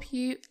hope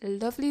you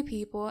lovely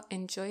people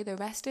enjoy the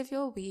rest of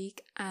your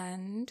week,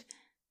 and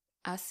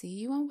I'll see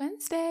you on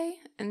Wednesday.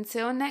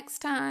 Until next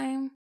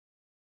time.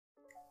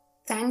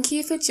 Thank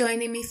you for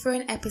joining me for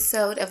an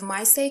episode of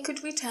My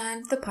Sacred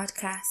Return, the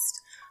podcast.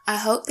 I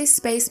hope this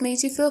space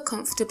made you feel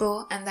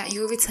comfortable and that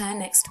you'll return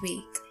next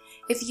week.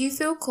 If you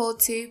feel called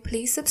to,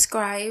 please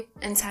subscribe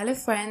and tell a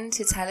friend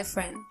to tell a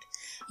friend.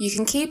 You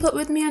can keep up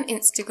with me on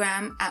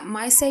Instagram at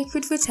My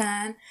Sacred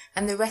Return,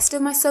 and the rest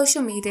of my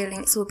social media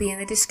links will be in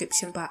the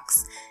description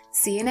box.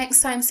 See you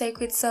next time,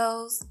 Sacred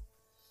Souls.